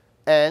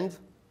 And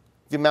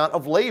the amount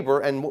of labor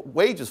and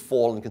wages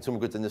fall in consumer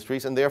goods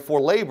industries, and therefore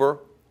labor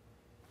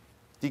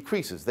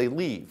decreases. They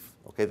leave.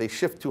 Okay? They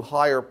shift to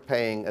higher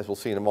paying, as we'll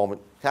see in a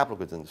moment, capital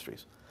goods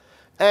industries.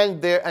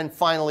 And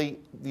finally,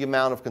 the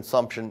amount of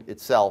consumption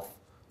itself,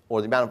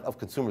 or the amount of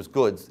consumers'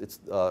 goods,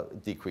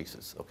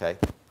 decreases. Okay?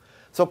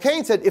 So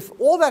Keynes said, if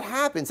all that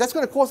happens, that's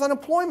going to cause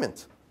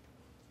unemployment.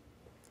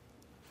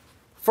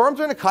 Firms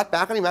are going to cut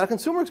back on the amount of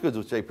consumer goods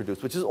which they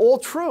produce, which is all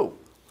true.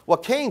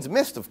 What Keynes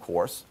missed, of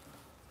course,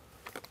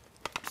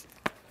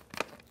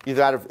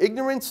 either out of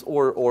ignorance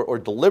or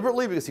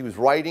deliberately, because he was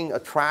writing a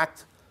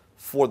tract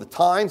for the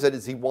Times, that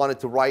is, he wanted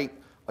to write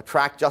a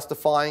tract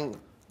justifying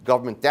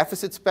government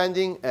deficit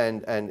spending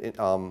and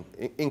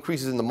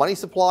increases in the money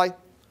supply,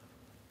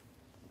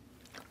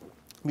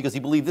 because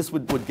he believed this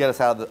would get us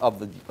out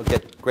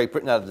get Great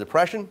Britain out of the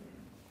Depression.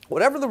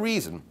 Whatever the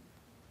reason,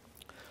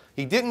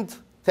 he didn't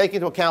take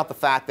into account the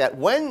fact that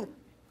when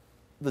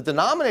the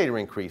denominator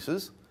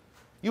increases,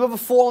 you have a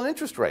fall in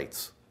interest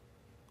rates.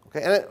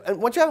 Okay?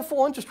 And once you have a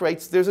fall in interest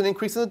rates, there's an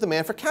increase in the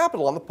demand for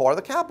capital on the part of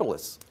the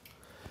capitalists.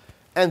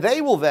 And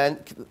they will then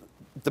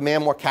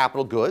demand more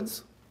capital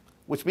goods,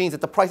 which means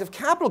that the price of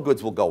capital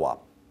goods will go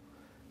up.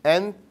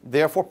 And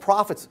therefore,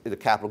 profits in the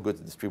capital goods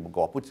industry will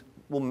go up, which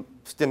will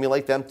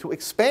stimulate them to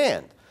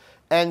expand.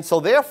 And so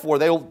therefore,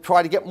 they will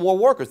try to get more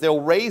workers. They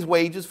will raise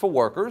wages for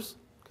workers,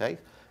 okay,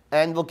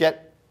 and they'll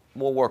get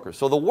more workers.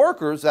 So the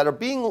workers that are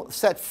being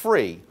set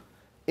free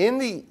in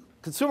the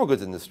consumer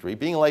goods industry,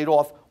 being laid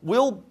off,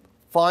 will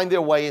find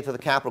their way into the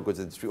capital goods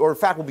industry, or in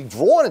fact will be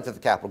drawn into the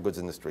capital goods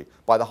industry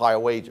by the higher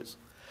wages.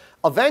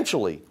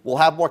 Eventually, we'll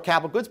have more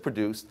capital goods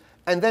produced,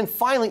 and then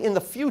finally in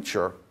the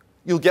future,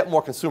 you'll get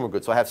more consumer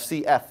goods. So I have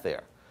CF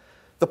there.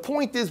 The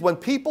point is, when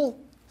people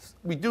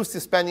reduce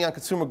their spending on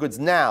consumer goods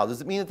now,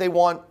 does it mean that they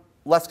want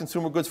less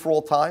consumer goods for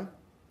all time?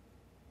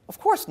 Of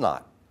course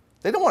not.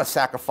 They don't want to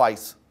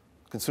sacrifice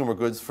consumer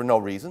goods for no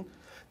reason.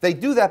 They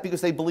do that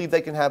because they believe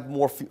they can have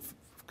more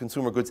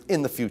consumer goods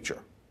in the future.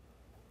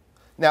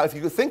 Now, if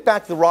you think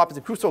back to the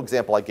Robinson Crusoe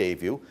example I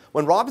gave you,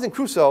 when Robinson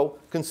Crusoe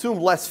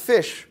consumed less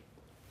fish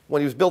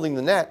when he was building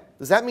the net,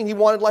 does that mean he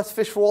wanted less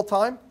fish for all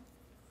time?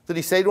 Did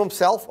he say to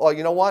himself, oh,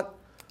 you know what?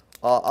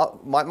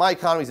 My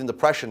economy's in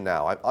depression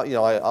now.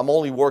 I'm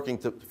only working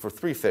for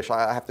 3 fish.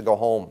 I have to go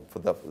home for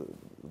the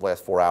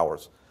last 4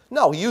 hours.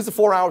 No, he used the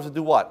 4 hours to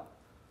do what?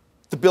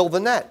 To build the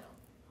net.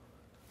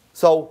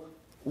 So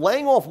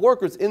laying off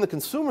workers in the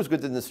consumer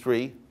goods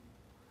industry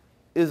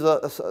is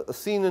a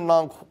sine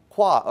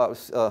qua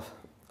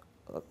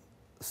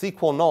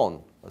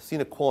non,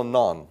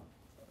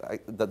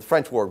 the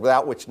French word,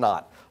 without which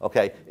not.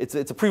 Okay, it's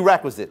a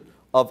prerequisite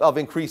of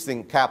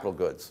increasing capital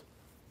goods.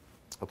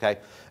 Okay,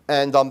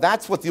 and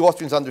that's what the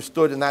Austrians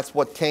understood, and that's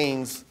what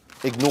Keynes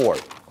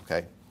ignored.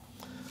 Okay.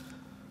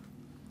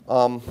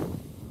 Let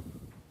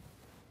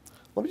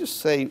me just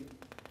say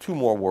 2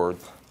 more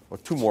words, or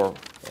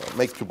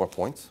make 2 more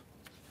points.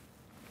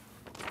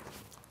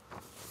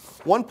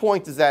 One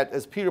point is that,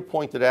 as Peter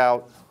pointed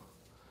out,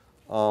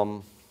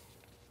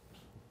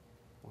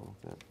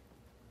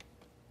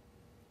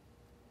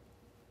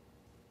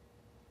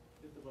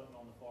 Hit the button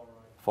on the far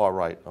right. Far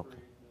right, okay.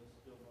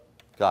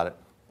 Got it.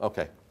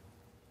 Okay.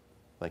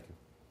 Thank you.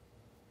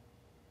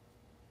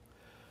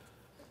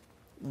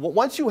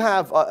 Once you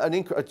have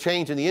a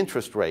change in the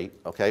interest rate,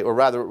 okay, or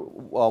rather,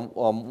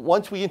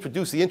 once we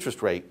introduce the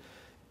interest rate,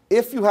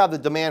 if you have the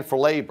demand for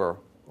labor,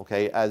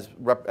 okay, as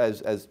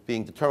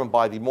being determined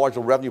by the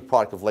marginal revenue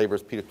product of labor,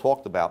 as Peter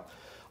talked about,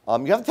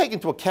 you have to take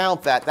into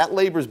account that that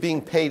labor is being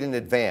paid in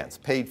advance,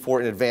 paid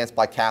for in advance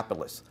by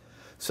capitalists.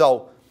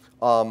 So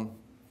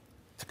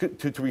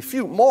to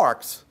refute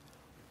Marx,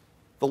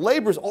 the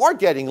laborers are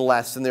getting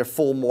less than their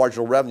full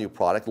marginal revenue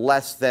product,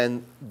 less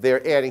than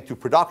they're adding to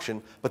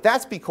production, but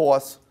that's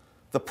because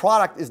the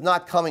product is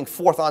not coming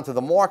forth onto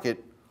the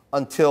market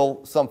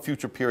until some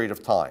future period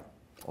of time,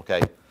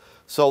 okay?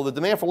 So the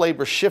demand for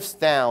labor shifts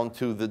down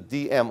to the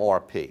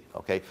DMRP,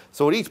 okay?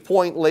 So at each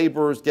point,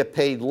 laborers get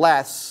paid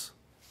less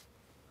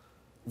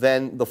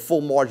than the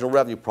full marginal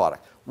revenue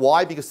product.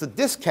 Why? Because the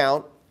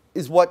discount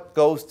is what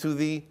goes to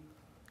the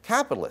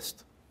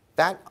capitalist.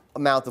 That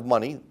amount of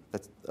money,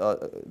 that's,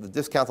 the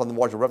discount on the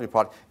marginal revenue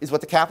product, is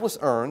what the capitalist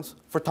earns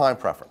for time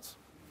preference.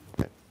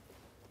 Okay.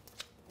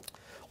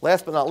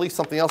 Last but not least,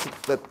 something else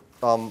that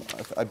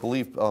I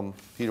believe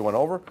Peter went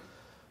over.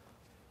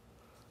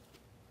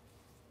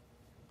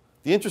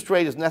 The interest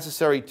rate is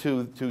necessary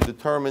to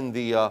determine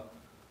the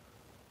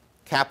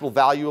capital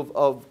value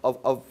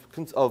of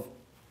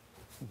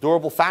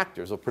durable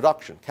factors of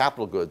production,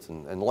 capital goods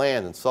and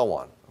land and so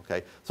on.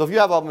 Okay? So if you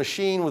have a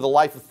machine with a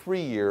life of 3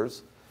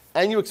 years,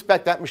 and you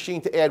expect that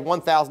machine to add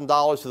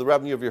 $1,000 to the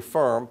revenue of your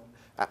firm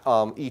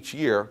each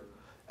year,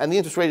 and the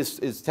interest rate is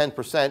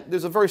 10%,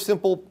 there's a very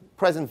simple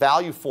present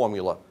value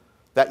formula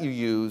that you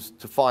use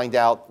to find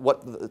out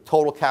what the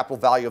total capital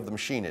value of the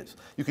machine is.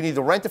 You can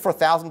either rent it for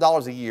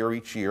 $1,000 a year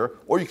each year,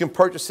 or you can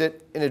purchase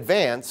it in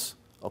advance,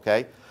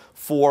 okay,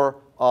 for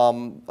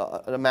an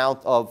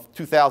amount of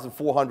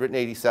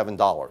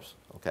 $2,487,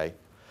 okay?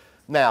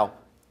 Now,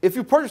 if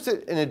you purchase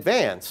it in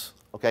advance,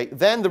 okay,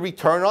 then the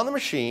return on the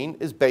machine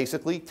is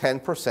basically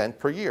 10%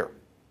 per year,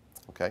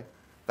 okay?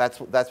 That's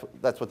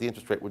what the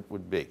interest rate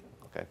would be,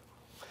 okay?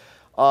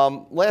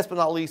 Last but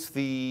not least,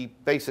 the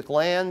basic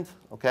land,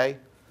 okay,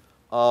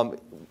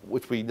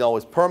 which we know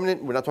is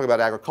permanent. We're not talking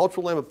about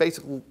agricultural land, but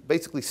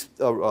basically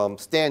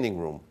standing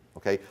room,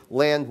 okay?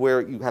 Land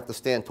where you have to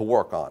stand to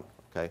work on,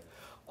 okay?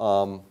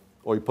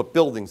 Or you put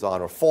buildings on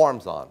or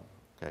farms on,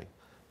 okay?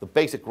 The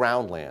basic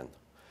ground land.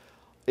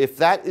 If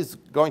that is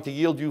going to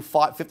yield you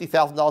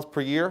 $50,000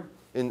 per year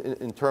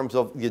in terms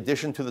of the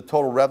addition to the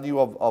total revenue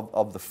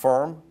of the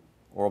firm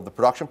or of the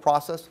production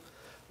process,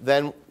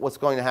 then what's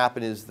going to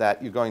happen is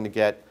that you're going to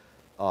get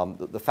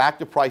the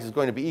factor price is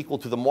going to be equal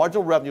to the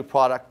marginal revenue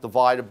product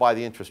divided by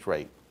the interest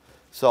rate.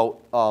 So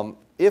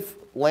if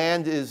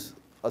land is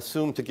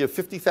assumed to give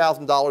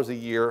 $50,000 a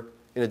year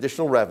in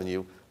additional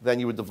revenue, then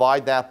you would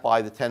divide that by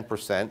the 10%,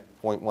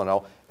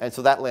 0.10, and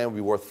so that land would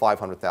be worth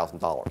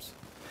 $500,000.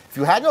 If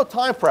you had no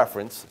time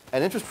preference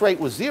and interest rate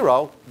was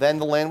 0, then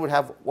the land would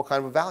have what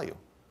kind of a value?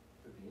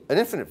 An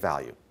infinite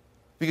value.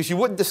 Because you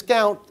wouldn't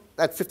discount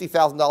that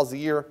 $50,000 a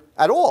year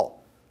at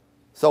all.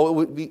 So it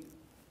would be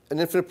an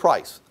infinite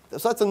price.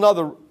 So that's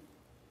another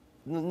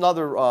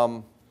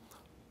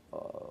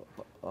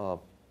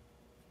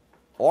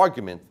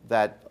argument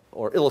that,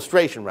 or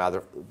illustration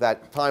rather,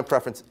 that time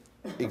preference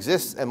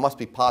exists and must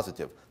be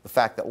positive. The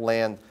fact that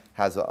land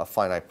has a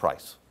finite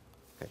price.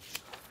 Okay.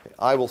 Okay.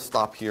 I will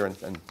stop here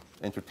and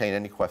entertain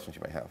any questions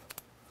you may have.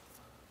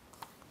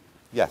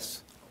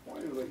 Yes?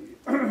 Why do they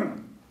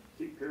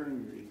keep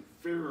hearing the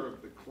fear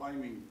of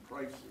declining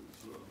prices?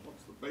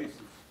 What's the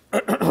basis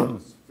of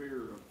this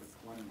fear of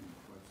declining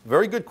prices?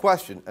 Very good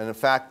question. And in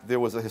fact, there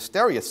was a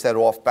hysteria set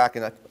off back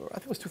in, I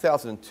think it was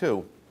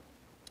 2002,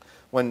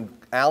 when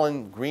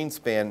Alan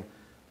Greenspan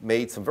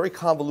made some very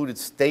convoluted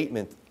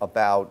statement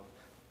about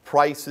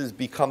prices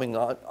becoming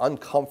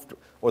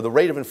uncomfortable, or the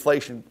rate of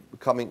inflation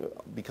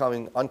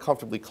becoming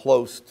uncomfortably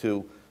close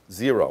to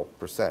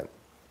 0%.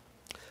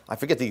 I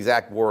forget the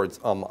exact words.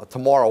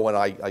 Tomorrow when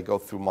I go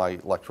through my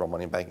lecture on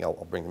money and banking,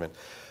 I'll bring them in.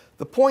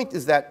 The point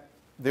is that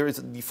there is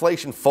a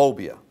deflation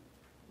phobia,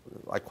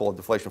 I call it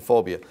deflation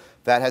phobia,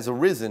 that has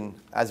arisen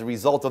as a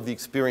result of the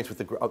experience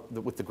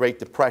with the Great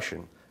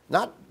Depression.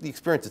 Not the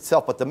experience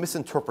itself, but the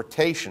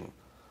misinterpretation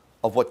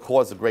of what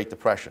caused the Great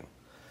Depression.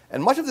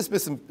 And much of this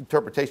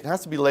misinterpretation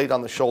has to be laid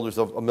on the shoulders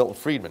of Milton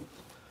Friedman.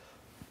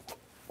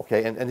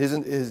 Okay, and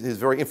his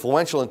very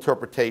influential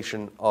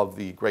interpretation of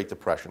the Great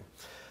Depression.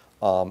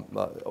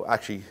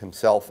 Actually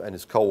himself and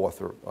his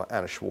co-author,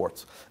 Anna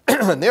Schwartz.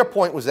 And their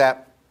point was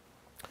that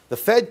the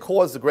Fed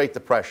caused the Great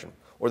Depression,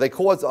 or they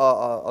caused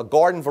a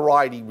garden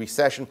variety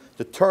recession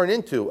to turn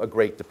into a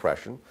Great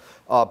Depression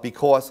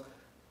because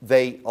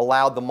they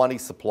allowed the money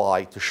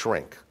supply to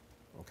shrink.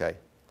 Okay?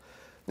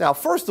 Now,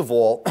 first of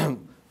all,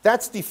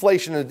 that's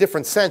deflation in a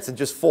different sense than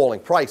just falling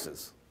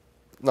prices,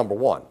 number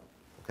one.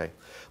 Okay?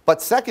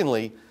 But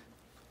secondly,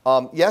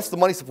 yes, the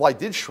money supply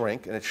did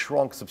shrink, and it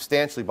shrunk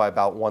substantially by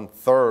about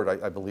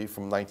 1/3, I believe,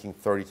 from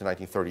 1930 to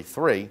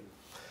 1933.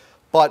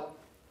 But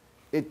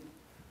it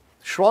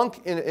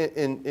shrunk in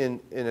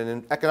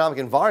an economic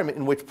environment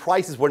in which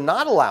prices were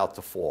not allowed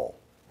to fall,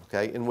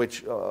 okay? In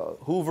which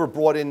Hoover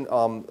brought in,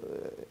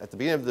 at the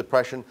beginning of the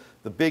Depression,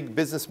 the big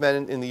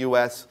businessmen in the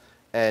U.S.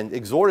 and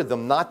exhorted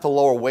them not to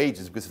lower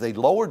wages, because if they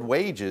lowered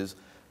wages,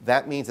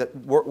 that means that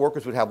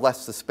workers would have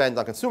less to spend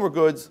on consumer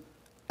goods,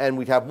 and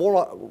we'd have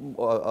more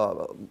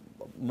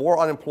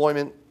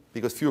unemployment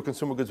because fewer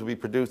consumer goods would be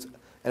produced,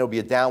 and it would be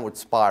a downward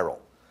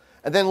spiral.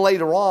 And then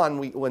later on,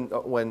 when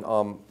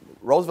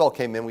Roosevelt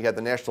came in, we had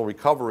the National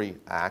Recovery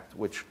Act,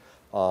 which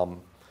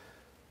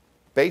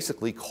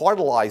basically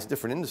cartelized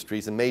different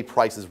industries and made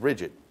prices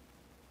rigid.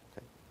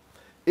 Okay.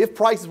 If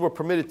prices were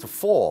permitted to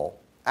fall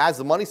as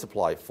the money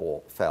supply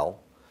fell,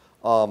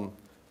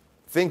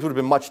 things would have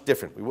been much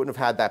different. We wouldn't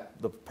have had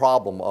the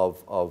problem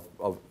of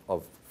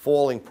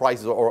falling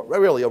prices, or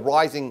really a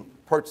rising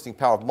purchasing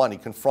power of money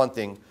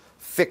confronting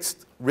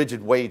fixed,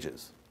 rigid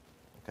wages.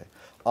 Okay.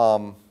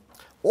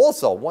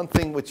 Also, one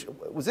thing which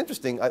was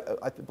interesting,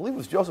 I believe it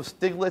was Joseph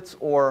Stiglitz,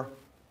 or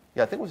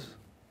yeah, I think it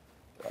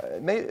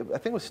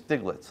was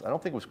Stiglitz. I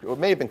don't think it was, or it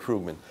may have been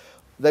Krugman.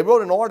 They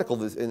wrote an article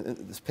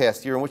this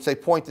past year in which they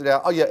pointed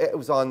out. Oh yeah, it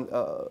was a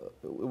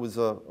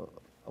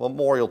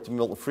memorial to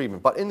Milton Friedman.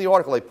 But in the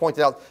article, they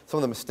pointed out some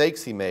of the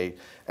mistakes he made.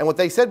 And what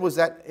they said was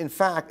that, in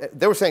fact,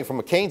 they were saying from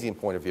a Keynesian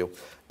point of view,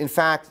 in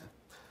fact,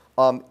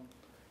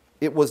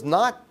 it was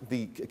not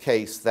the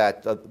case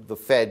that the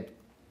Fed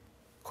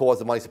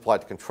caused the money supply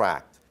to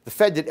contract. The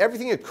Fed did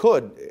everything it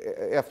could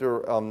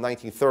after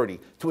 1930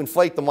 to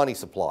inflate the money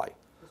supply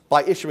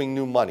by issuing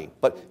new money.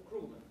 But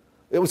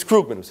it was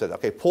Krugman who said that.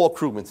 Okay, Paul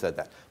Krugman said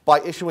that. By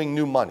issuing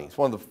new money. It's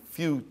one of the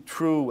few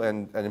true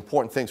and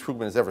important things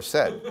Krugman has ever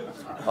said.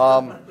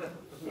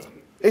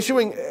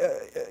 Issuing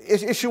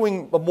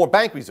more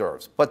bank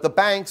reserves, but the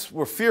banks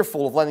were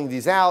fearful of lending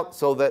these out,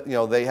 so that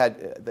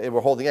they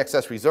were holding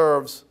excess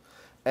reserves,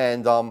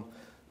 and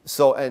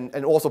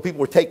also people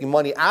were taking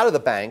money out of the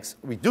banks,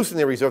 reducing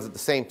their reserves at the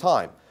same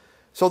time.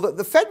 So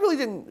the Fed really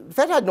didn't. The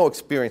Fed had no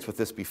experience with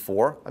this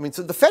before. I mean,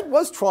 so the Fed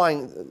was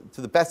trying to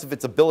the best of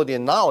its ability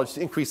and knowledge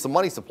to increase the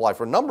money supply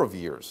for a number of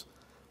years,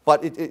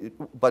 but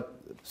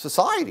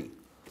society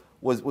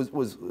was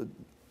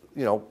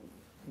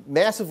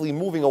massively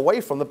moving away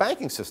from the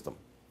banking system.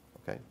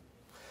 Okay,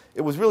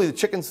 it was really the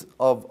chickens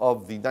of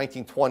the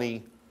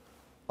 1920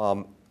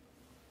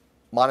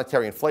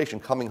 monetary inflation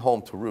coming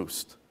home to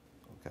roost.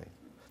 Okay,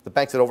 the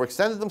banks had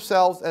overextended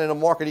themselves, and in a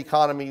market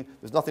economy,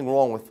 there's nothing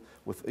wrong with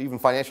even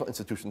financial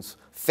institutions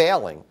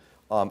failing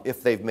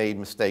if they've made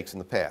mistakes in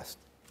the past,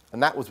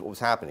 and that was what was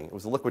happening. It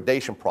was a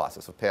liquidation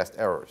process of past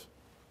errors.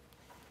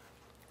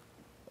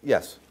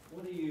 Yes.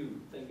 What do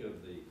you think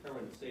of the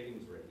current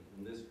savings rate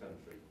in this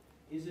country?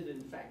 Is it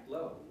in fact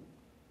low?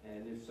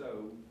 And if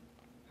so,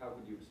 how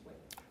would you explain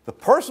it? The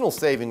personal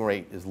saving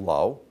rate is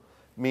low,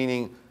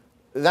 meaning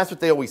that's what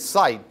they always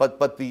cite,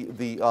 but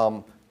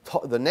the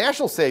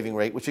national saving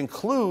rate, which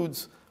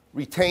includes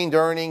retained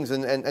earnings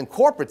and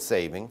corporate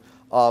saving,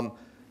 I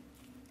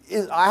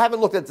haven't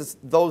looked at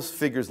those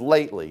figures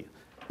lately.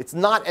 It's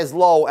not as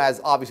low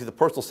as, obviously, the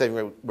personal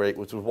saving rate,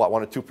 which was, what,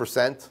 1 or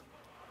 2%?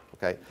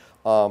 Okay.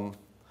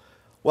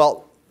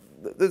 Well,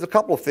 there's a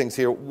couple of things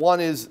here. One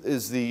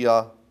is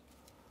the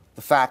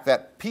fact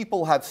that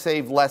people have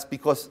saved less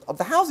because of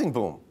the housing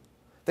boom.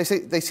 They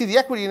see the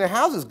equity in their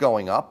houses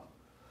going up,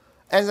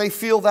 and they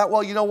feel that,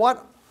 well, you know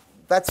what?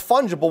 That's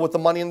fungible with the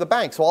money in the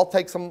bank. So I'll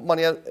take some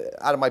money out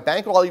of my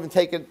bank, or I'll even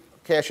take it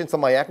cash into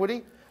my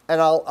equity,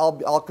 and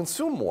I'll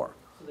consume more.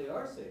 So they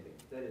are saving.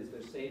 That is,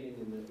 they're saving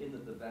in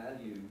that the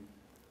value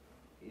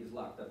is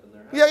locked up in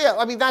their house. Yeah.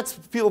 I mean, that's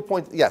people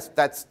point. Yes,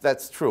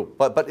 that's true.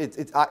 But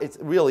it's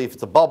really, if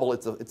it's a bubble,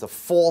 it's a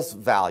false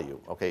value.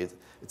 Okay,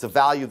 it's a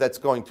value that's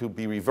going to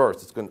be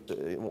reversed. It's going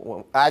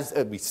to, as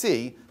we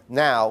see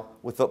now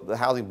with the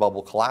housing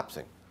bubble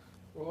collapsing.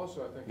 Well,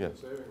 also, I think in the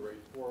saving rate,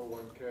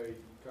 401k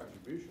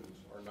contributions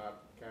are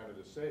not counted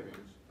as savings.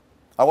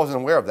 I wasn't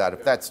aware of that.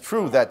 If that's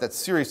true, that's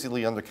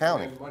seriously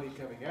undercounting. And money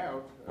coming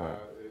out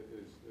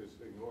is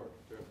ignored,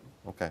 too.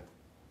 Okay.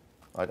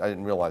 I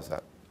didn't realize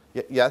that.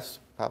 Yes,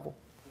 Pavel?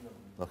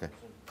 Okay.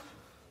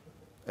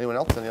 Anyone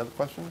else? Any other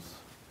questions?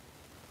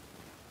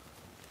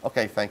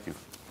 Okay, thank you.